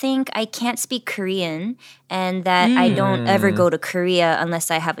people think I can't speak Korean and that I don't ever go to Korea unless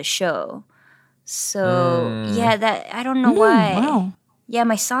I have a show. So yeah, that I don't know why. Wow. Yeah,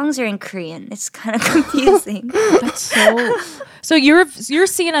 my songs are in Korean. It's kind of confusing. That's so you're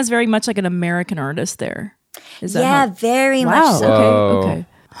seen as very much like an American artist there. Is that very much so. Okay.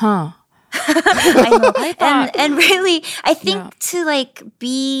 Huh. I know. And really, I think to like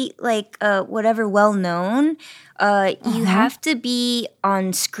be like whatever well known, you have to be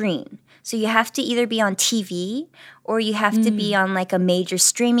on screen. So you have to either be on TV or you have to be on like a major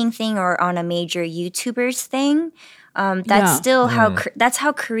streaming thing or on a major YouTubers thing. That's still that's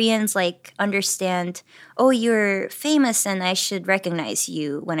how Koreans like understand. Oh, you're famous, and I should recognize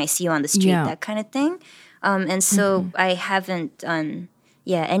you when I see you on the street. That kind of thing. And so I haven't done.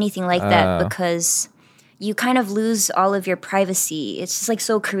 Anything like that because you kind of lose all of your privacy. It's just like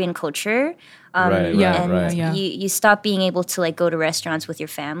so Korean culture. You stop being able to like go to restaurants with your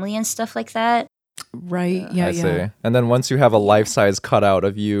family and stuff like that. Right. Yeah. I see. And then once you have a life-size cutout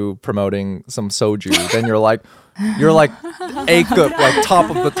of you promoting some soju, then you're like A-cup, like top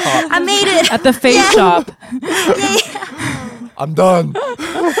of the top. I made it at the face shop. I'm done.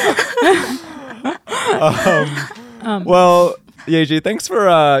 Well, Yeji, thanks for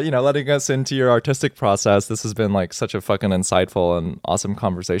letting us into your artistic process. This has been like such a fucking insightful and awesome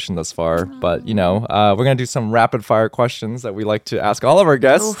conversation thus far. But we're gonna do some rapid fire questions that we like to ask all of our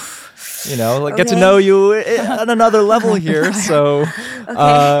guests. Oof. Get to know you on another level here. So,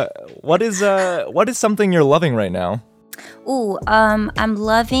 what is something you're loving right now? I'm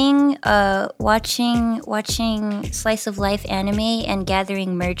loving watching slice of life anime and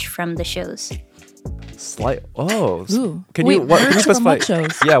gathering merch from the shows. Can you specify?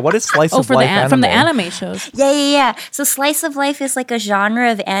 Yeah, what is slice of life anime? From the anime shows? Yeah. So slice of life is like a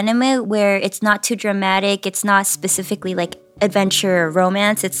genre of anime where it's not too dramatic. It's not specifically like adventure or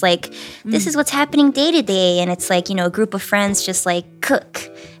romance. It's like this is what's happening day to day, and it's like a group of friends just like cook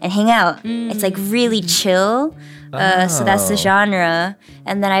and hang out. It's like really chill. So that's the genre.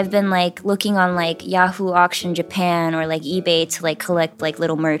 And then I've been like looking on like Yahoo Auction Japan or like eBay to like collect like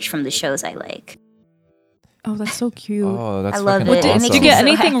little merch from the shows I like. Oh, that's so cute. Oh, that's I love it. Awesome. Did you get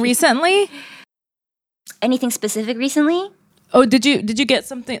anything recently? Anything specific recently? Oh, did you get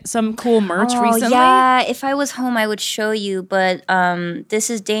some cool merch recently? Yeah, if I was home, I would show you. But this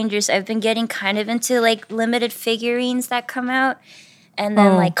is dangerous. I've been getting kind of into like limited figurines that come out, and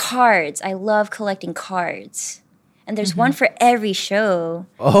then like cards. I love collecting cards, and there's one for every show.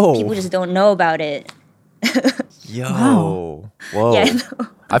 Oh, people just don't know about it. Yo, wow. Whoa! Yeah,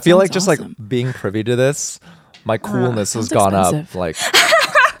 I feel like just awesome. Like being privy to this, my coolness has gone up like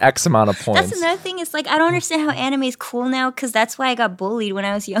X amount of points. That's another thing. It's like I don't understand how anime is cool now because that's why I got bullied when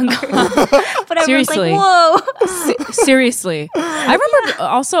I was younger. But I was like, whoa. Seriously, I remember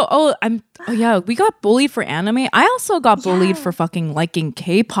also. We got bullied for anime. I also got bullied for fucking liking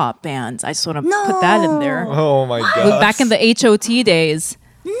K-pop bands. I sort of put that in there. Oh my god! Back in the HOT days.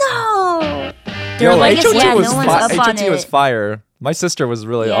 No. Yo, like, HOT was fire. My sister was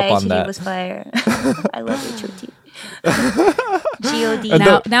really up on that. HOT was fire. I love HOT.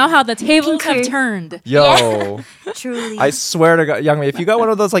 God. Now how the tables have turned. Yo. Truly. I swear to God, Youngmi, if you got one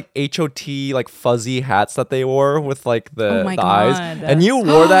of those like HOT like fuzzy hats that they wore with like the eyes, and you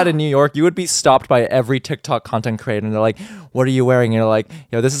wore that in New York, you would be stopped by every TikTok content creator and they're like, what are you wearing? And you're like,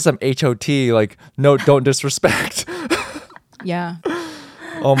 this is some HOT, like, no, don't disrespect. Yeah.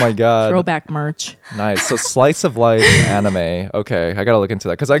 Oh my god. Throwback merch. Nice. So slice of life anime. Okay, I gotta look into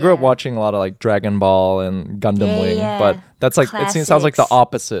that because I grew up watching a lot of like Dragon Ball and Gundam Wing, but that's like it sounds like the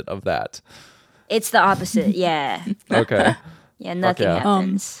opposite of that. It's the opposite. Yeah. Okay. Yeah. Nothing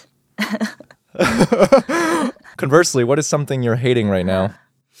happens. Conversely, what is something you're hating right now?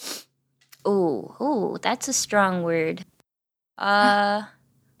 Oh, that's a strong word. But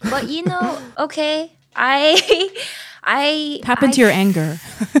okay, Happened to your anger.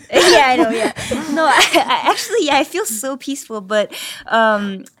 Yeah, I know. Yeah, no, I actually, I feel so peaceful. But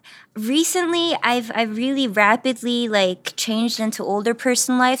recently, I've really rapidly like changed into older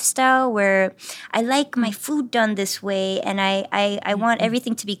person lifestyle where I like my food done this way, and I want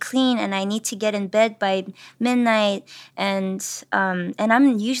everything to be clean, and I need to get in bed by midnight, and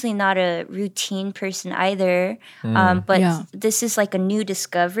I'm usually not a routine person either. But this is like a new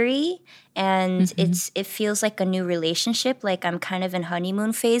discovery. And it feels like a new relationship, like I'm kind of in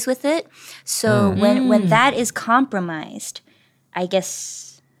honeymoon phase with it. So when that is compromised, I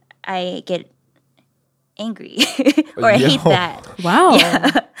guess I get angry or I hate that. Wow.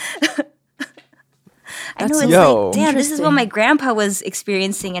 Yeah. I know, it's like, damn, this is what my grandpa was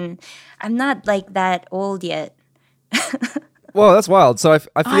experiencing, and I'm not like that old yet. Well, that's wild. So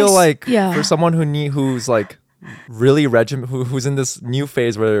I feel like for someone who's like really who's in this new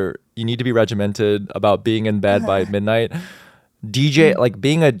phase where you need to be regimented about being in bed by midnight,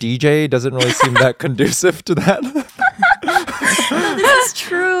 being a DJ doesn't really seem that conducive to that. No, this is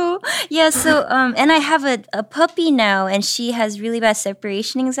true. Yeah, so and I have a puppy now, and she has really bad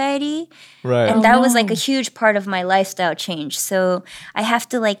separation anxiety. Right. And that was like a huge part of my lifestyle change. So I have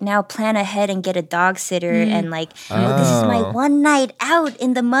to like now plan ahead and get a dog sitter and like, this is my one night out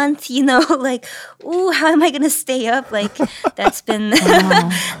in the month, like, ooh, how am I gonna stay up? Like that's been the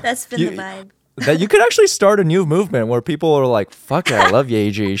vibe. That you could actually start a new movement where people are like, fuck it, I love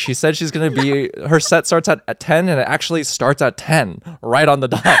Yeji. She said she's going to be, her set starts at 10 and it actually starts at 10, right on the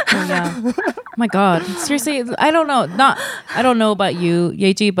dot. Oh, yeah. Oh my God. Seriously, I don't know about you,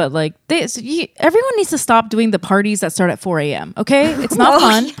 Yeji, but like everyone needs to stop doing the parties that start at 4 a.m. Okay? It's not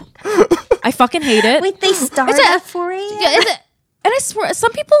fun. I fucking hate it. Wait, they start at 4 a.m.? Yeah, and I swear,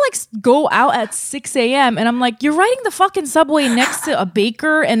 some people like go out at 6 a.m. and I'm like, you're riding the fucking subway next to a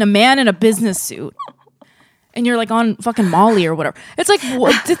baker and a man in a business suit. And you're like on fucking Molly or whatever. It's like,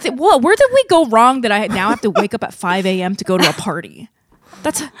 where did we go wrong that I now have to wake up at 5 a.m. to go to a party?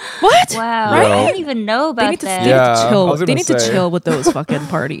 That's what? Wow. Right? I didn't even know about that. They need to chill. They need to chill with those fucking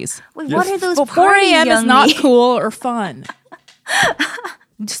parties. Wait, what are those parties, 4 a.m. is not Youngmi? cool or fun.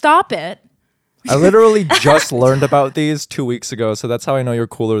 Stop it. I literally just learned about these 2 weeks ago, so that's how I know you're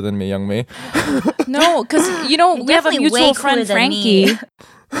cooler than me, Youngmi. No, because we have a mutual friend, Frankie.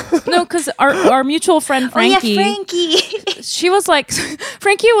 No, because our mutual friend Frankie. Oh yeah, Frankie. She was like,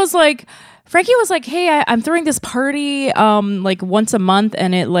 Frankie was like, hey, I'm throwing this party like once a month,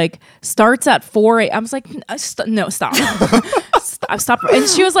 and it like starts at 4 a.m. I was like, no, stop. Stop. And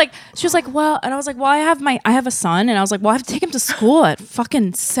she was like, well, and I was like, well, I have a son, and I was like, well, I have to take him to school at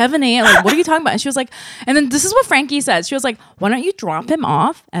fucking 7 a.m. Like, what are you talking about? And she was like, and then this is what Frankie said. She was like, why don't you drop him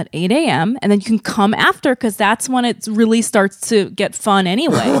off at 8 a.m. and then you can come after, because that's when it really starts to get fun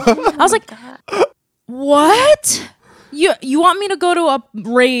anyway. I was like, what? You want me to go to a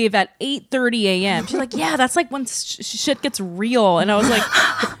rave at 8:30 a.m.? She's like, yeah, that's like when shit gets real. And I was like,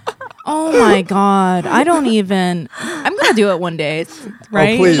 oh my God, I'm gonna do it one day,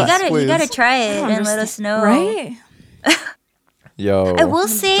 right? Oh, please, you gotta try it and let us know, right? Yo, I will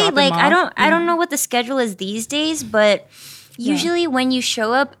say, like, I don't know what the schedule is these days, but usually when you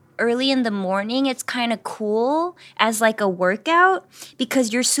show up early in the morning, it's kind of cool as like a workout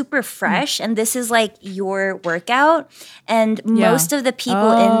because you're super fresh and this is like your workout, and most of the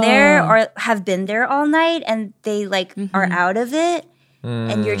people in there have been there all night and they like are out of it.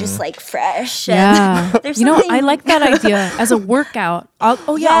 And you're just like fresh. Yeah. I like that idea as a workout.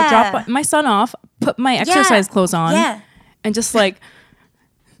 I'll drop my son off, put my exercise clothes on, and just like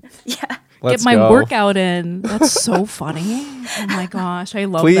get my workout in. That's so funny. Oh my gosh, I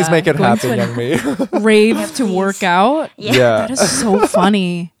love that. Please make it happen, Youngmi. Rave to work out. Yeah. That is so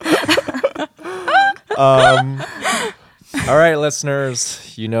funny. All right,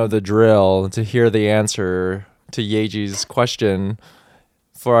 listeners, you know the drill. To hear the answer to Yeji's question,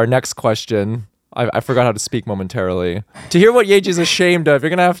 for our next question, I forgot how to speak momentarily. To hear what Yeji's ashamed of, you're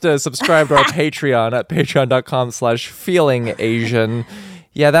going to have to subscribe to our Patreon at patreon.com/feelingasian.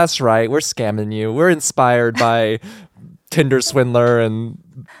 Yeah, that's right. We're scamming you. We're inspired by Tinder Swindler and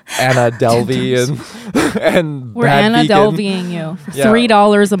Anna Delvey and we're Bad Anna Beacon. Delveying you for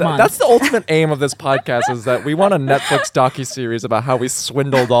 $3 a month. That's the ultimate aim of this podcast, is that we want a Netflix docuseries about how we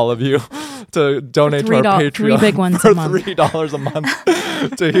swindled all of you to donate to our Patreon 3 big ones for a month. $3 a month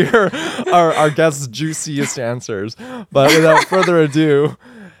to hear our guests' juiciest answers. But without further ado,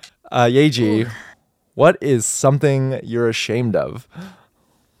 Yeji, what is something you're ashamed of?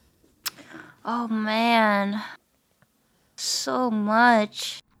 Oh man, so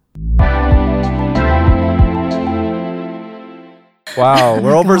much. Wow,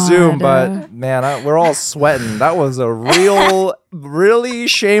 we're over Zoom, but man, we're all sweating. That was a really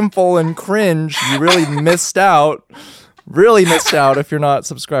shameful and cringe. You really missed out. Really missed out if you're not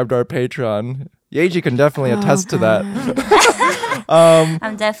subscribed to our Patreon. Yeji can definitely attest to that.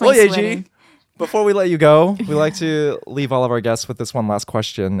 I'm definitely sweating. Yeji, before we let you go, we like to leave all of our guests with this one last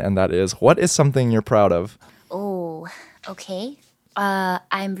question, and that is, what is something you're proud of? Oh, okay.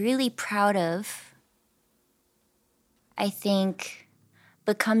 I'm really proud of, I think,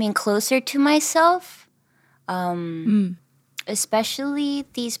 becoming closer to myself. Especially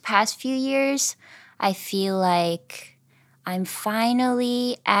these past few years, I feel like I'm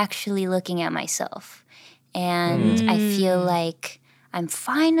finally actually looking at myself. And I feel like I'm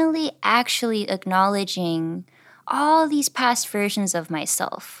finally actually acknowledging all these past versions of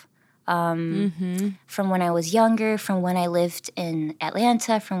myself. From when I was younger, from when I lived in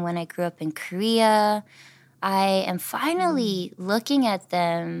Atlanta, from when I grew up in Korea. I am finally looking at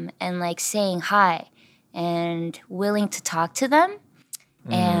them and like saying hi and willing to talk to them.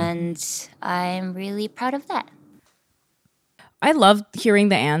 And I'm really proud of that. I love hearing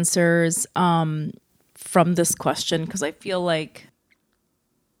the answers from this question because I feel like,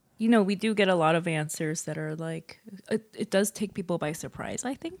 you know, we do get a lot of answers that are like, it does take people by surprise,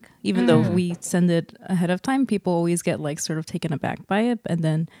 I think. Even though we send it ahead of time, people always get like sort of taken aback by it. And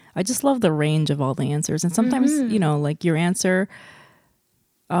then I just love the range of all the answers. And sometimes, you know, like your answer,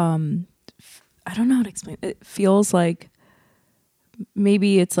 I don't know how to explain it. It feels like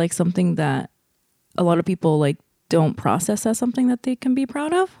maybe it's like something that a lot of people like don't process as something that they can be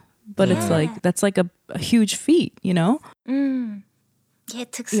proud of. But it's like, that's like a huge feat, you know? Yeah,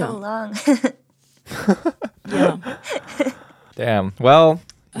 it took so long. Yeah. Damn. Well,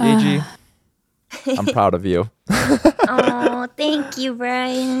 Yeji, I'm proud of you. Oh, thank you,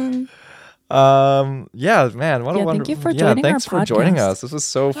 Brian. Yeah, man, what a wonderful. Thank you for joining thanks our for joining podcast. us. This was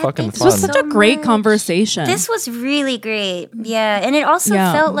so fucking thanks fun. This was such a great much. conversation. This was really great. Yeah, and it also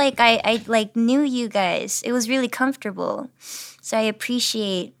felt like I like knew you guys. It was really comfortable. So I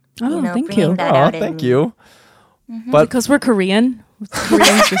appreciate thank bringing you. that out. Thank you. But because we're Korean.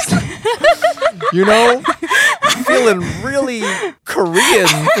 Koreans just you know, feeling really Korean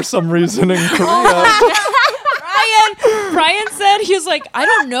for some reason in Korea. Brian said, he was like, I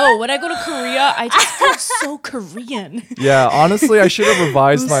don't know. When I go to Korea, I just feel so Korean. Yeah, honestly, I should have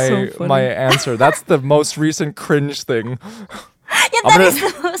revised so funny. my answer. That's the most recent cringe thing. Yeah, that is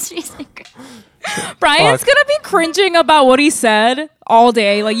the most recent. Brian's gonna be cringing about what he said all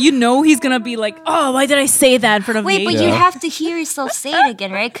day. Like, you know, he's gonna be like, oh, why did I say that in front of Wait, me? but you have to hear yourself say it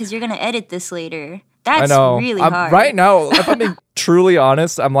again, right? Because you're gonna edit this later. That's I know. really hard. Right now, if I'm being truly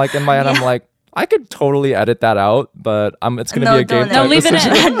honest, I'm like in my head, I'm like, I could totally edit that out, but it's gonna be a game. No, leave it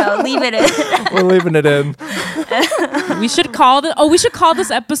in. No, leave it in. We're leaving it in. We should call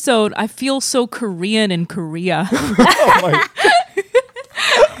this episode "I Feel So Korean in Korea." Oh my.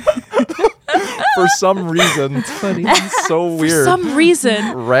 For some reason, it's funny. So weird. For some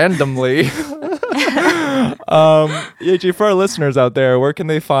reason, randomly. Yeji, for our listeners out there, where can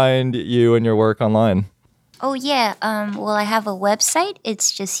they find you and your work online? Oh, yeah. Well, I have a website.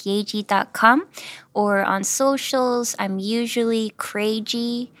 It's just yeji.com. Or on socials, I'm usually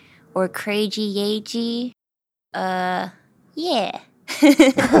Craigie or Craigie Yeji. Yeah.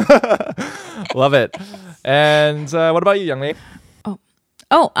 Love it. And what about you, Youngmi?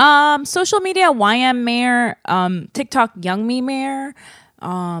 Social media, YM Mayor, TikTok, Youngmi Mayor.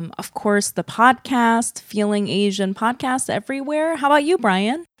 Of course, the podcast, Feeling Asian podcast everywhere. How about you,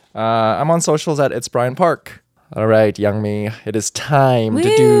 Brian? I'm on socials at It's Brian Park. All right, Youngmi, it is time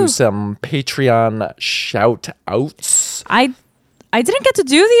to do some Patreon shout outs. I didn't get to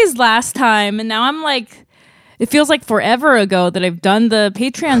do these last time, and now I'm like, it feels like forever ago that I've done the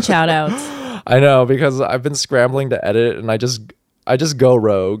Patreon shout outs. I know, because I've been scrambling to edit, and I just go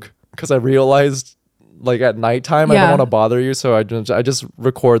rogue because I realized like at nighttime I don't want to bother you, so I just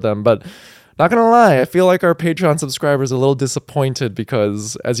record them. But not gonna lie, I feel like our Patreon subscribers are a little disappointed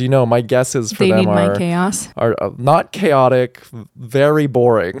because, as you know, my guesses for them my chaos. are not chaotic, very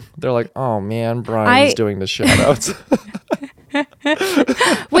boring. They're like, oh man, Brian's doing the shout outs.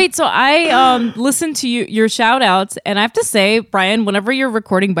 Wait, so I listened to your shout outs, and I have to say, Brian, whenever you're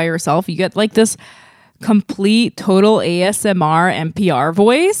recording by yourself, you get like this complete total ASMR NPR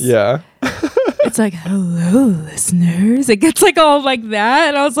voice. Yeah. It's like, hello, listeners. It gets like all like that.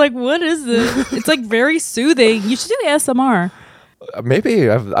 And I was like, what is this? It's like very soothing. You should do ASMR. Maybe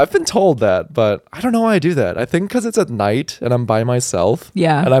I've been told that, but I don't know why I do that. I think because it's at night and I'm by myself.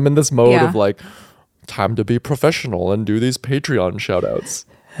 Yeah. And I'm in this mode Yeah. of like, time to be professional and do these Patreon shout outs.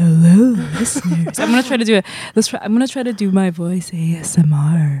 Hello, listeners. I'm gonna try to do it. I'm gonna try to do my voice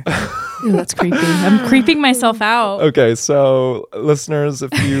ASMR. Ew, that's creepy. I'm creeping myself out. Okay, so listeners, if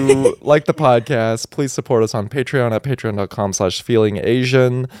you like the podcast, please support us on Patreon at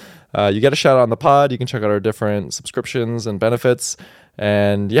patreon.com/feelingasian. You get a shout out on the pod. You can check out our different subscriptions and benefits.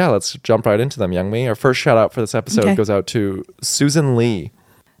 And yeah, let's jump right into them, Youngmi. Our first shout out for this episode goes out to Susan Lee.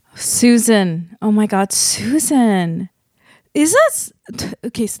 Susan. Oh my God, Susan. Is that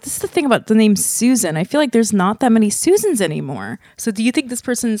okay? So this is the thing about the name Susan. I feel like there's not that many Susans anymore. So do you think this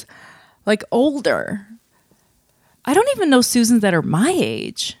person's like older? I don't even know Susans that are my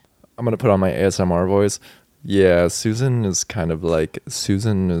age. I'm gonna put on my ASMR voice. Yeah, Susan is kind of like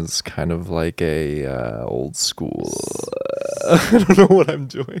a old school. I don't know what I'm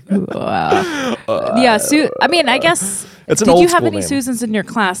doing. Wow. Yeah, I mean, I guess. It's an did old you have school any name. Susans in your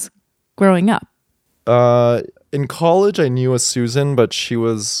class growing up? In college, I knew a Susan, but she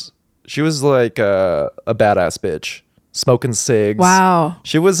was like a badass bitch, smoking cigs. Wow.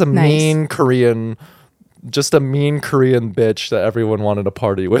 She was a Nice. mean Korean bitch that everyone wanted to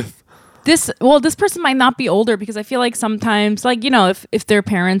party with. This person might not be older because I feel like sometimes, like, you know, if their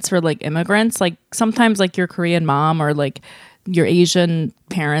parents were like immigrants, like sometimes like your Korean mom or like your Asian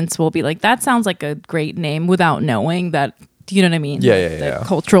parents will be like, that sounds like a great name without knowing that. Do you know what I mean? Yeah, The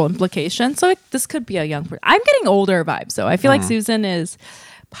cultural implication. So this could be a young person. I'm getting older vibes, so I feel like Susan is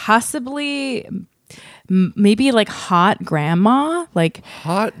possibly maybe like hot grandma, like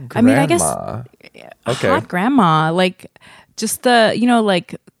Hot grandma. I mean, I guess Okay. hot grandma, like just the, you know,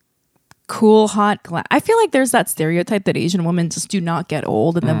 like cool hot I feel like there's that stereotype that Asian women just do not get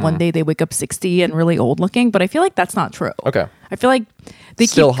old and then one day they wake up 60 and really old looking, but I feel like that's not true. Okay. I feel like they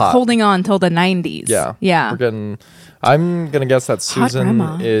Still keep hot. holding on till the 90s. Yeah. I'm gonna guess that Susan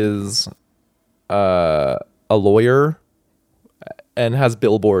grandma. is a lawyer and has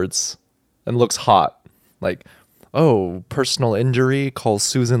billboards and looks hot. Like, oh, personal injury, call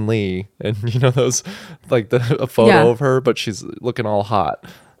Susan Lee. And you know those, like a photo Yeah. of her, but she's looking all hot.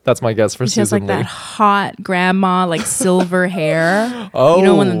 That's my guess for She has Susan like Lee. that hot grandma, like silver hair. Oh. You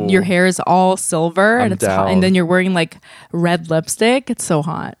know, when your hair is all silver I'm and it's hot, down. and then you're wearing like red lipstick. It's so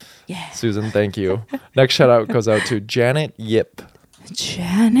hot. Yeah. Susan, thank you. Next shout out goes out to Janet Yip.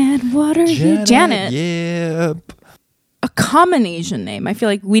 Janet, what are you? Janet. Yip. A common Asian name. I feel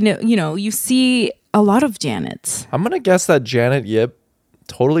like we know, you know, you see a lot of Janets. I'm gonna guess that Janet Yip,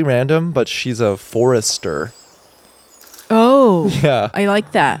 totally random, but she's a forester. Oh, Yeah. I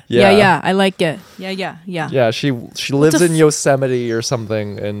like that. Yeah. Yeah, I like it. Yeah. Yeah, she lives in Yosemite or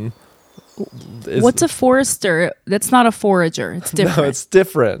something, and What's a forester? That's not a forager. It's different. No, it's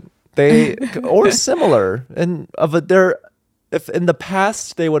different. They or similar, and if in the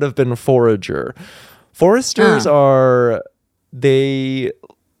past they would have been forager. Foresters are they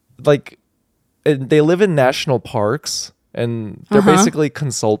live in national parks, and they're basically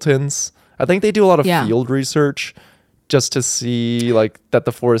consultants. I think they do a lot of field research just to see like that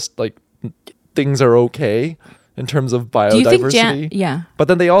the forest things are okay in terms of biodiversity. Do you think yeah. But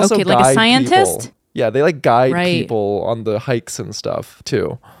then they also Okay, guide like a scientist? people. Yeah, they like guide Right. people on the hikes and stuff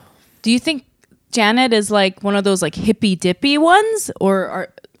too. Do you think Janet is like one of those like hippy dippy ones, or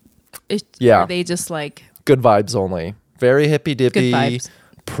are they just like Good vibes only. Very hippy dippy. Good vibes.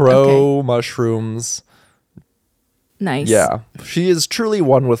 Pro mushrooms. nice? Yeah, she is truly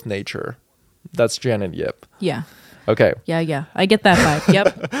one with nature. That's Janet Yip. Yeah. Okay. Yeah. I get that vibe.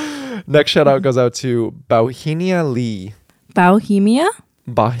 Yep. Next shout out goes out to Bauhinia Lee. Bohemia?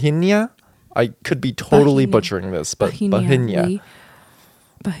 Bahinia? I could be totally Bahinia. butchering this, but Bahinia.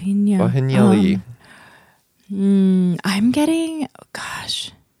 Bahinia. Bahinia Lee.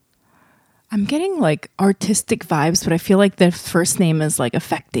 I'm getting like artistic vibes, but I feel like the first name is like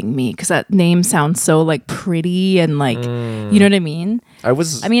affecting me because that name sounds so like pretty and like you know what I mean. I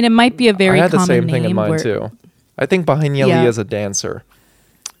mean, it might be a very I had the common same name thing in mind too. I think Bahinia Yeah. Lee is a dancer.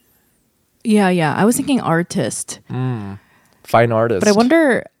 Yeah. I was thinking artist, Fine artist. but I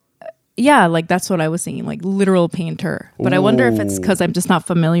wonder. Yeah, like that's what I was thinking, like literal painter. But I wonder if it's because I'm just not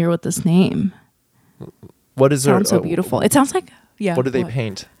familiar with this name. What is It sounds so beautiful. It sounds like What do they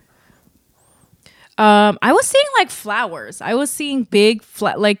paint? I was seeing like flowers. I was seeing big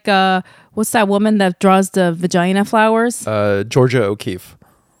what's that woman that draws the vagina flowers? Georgia O'Keeffe.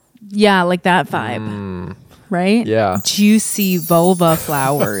 Yeah, like that vibe. Right? Yeah. Juicy vulva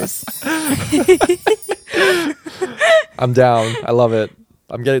flowers. I'm down. I love it.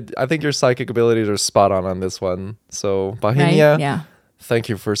 I think your psychic abilities are spot on this one. So Right? Bohemia, Yeah. thank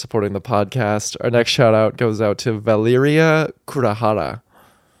you for supporting the podcast. Our next shout out goes out to Valeria Kurahara.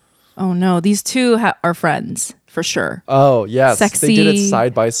 Oh no, these two are friends for sure. Oh yes, they did it Sexy.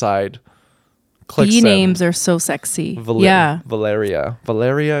 side by side. Click B send. names are so sexy. Yeah. Valeria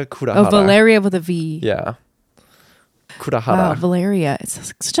Kurahara. Oh, Valeria with a V. Yeah. Wow, Kurahara. Valeria.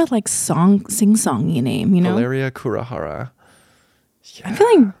 It's such a like sing-songy name, you know? Valeria Kurahara. I'm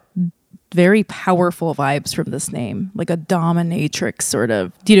feeling very powerful vibes from this name, like a dominatrix sort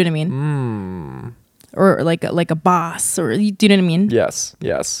of. Do you know what I mean? Or like a boss, or do you know what I mean? Yes.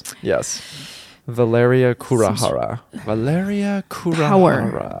 Valeria Kurahara. Valeria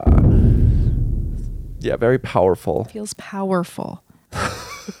Kurahara. Yeah, very powerful. Feels powerful.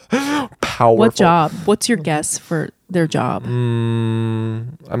 Powerful. What job? What's your guess for their job?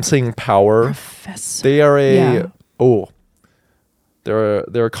 I'm saying power. Professor. They are Yeah.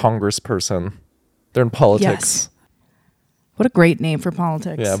 they're a congressperson. They're in politics. Yes. What a great name for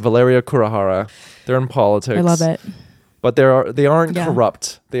politics. Yeah, Valeria Kurahara. They're in politics. I love it. But they aren't Yeah.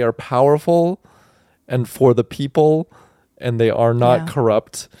 corrupt. They are powerful and for the people, and they are not Yeah.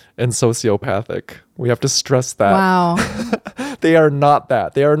 corrupt and sociopathic. We have to stress that. Wow. They are not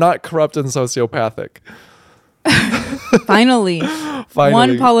that. They are not corrupt and sociopathic. Finally. Finally.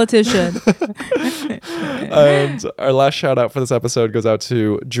 One politician. And our last shout out for this episode goes out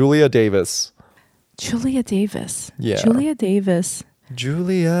to Julia Davis. Julia Davis. Yeah. Julia Davis.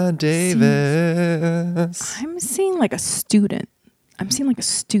 Julia Davis. I'm seeing like a student. I'm seeing like a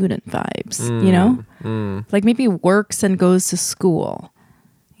student vibes, you know? Like maybe works and goes to school.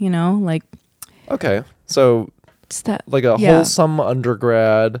 You know? Like Okay. So it's that like a yeah. wholesome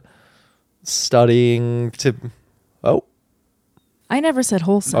undergrad studying to I never said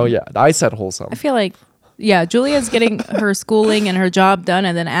wholesome. Oh yeah, I said wholesome. I feel like yeah, Julia's getting her schooling and her job done,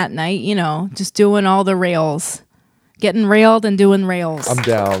 and then at night, you know, just doing all the rails. Getting railed and doing rails. I'm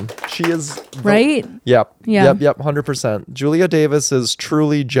down. She is Right? Yep. Yeah. Yep. 100%. Julia Davis is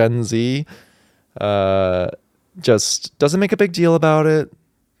truly Gen Z. Just doesn't make a big deal about it.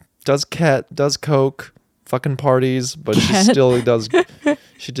 Does ket, does coke, fucking parties, but she Ket. still does.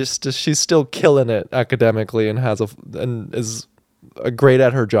 She's still killing it academically and is great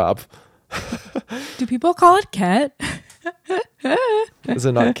at her job. Do people call it ket? Is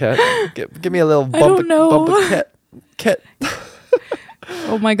it not ket? Give me a little bump. don't know. Bump of ket.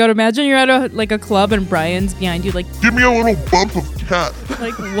 Oh my god, imagine you're at a club and Brian's behind you like Give me a little bump of cat.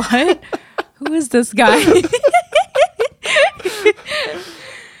 like what? Who is this guy?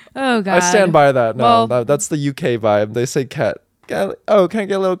 Oh god. I stand by that. No, Well- that's the UK vibe. They say ket. Oh, can I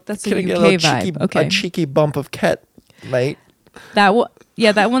get a little? That's a can I get UK a little vibe. cheeky, Okay. a cheeky bump of ket, mate? That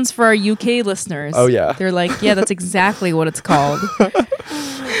yeah, that one's for our UK listeners. Oh, yeah. They're like, yeah, that's exactly what it's called.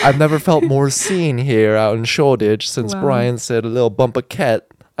 I've never felt more seen here out in Shoreditch since Wow. Brian said a little bump of ket.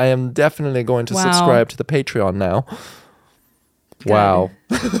 I am definitely going to Wow. subscribe to the Patreon now. Wow.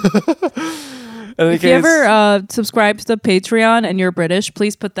 In any If you case, ever subscribe to the Patreon and you're British,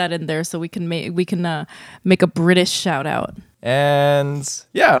 please put that in there so we can make a British shout out. and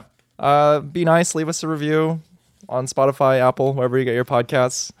yeah, be nice. Leave us a review on Spotify, Apple, wherever you get your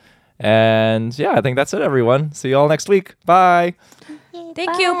podcasts. And yeah, I think that's it, everyone. See you all next week. Bye.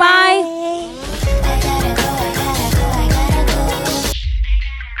 Thank you. Bye.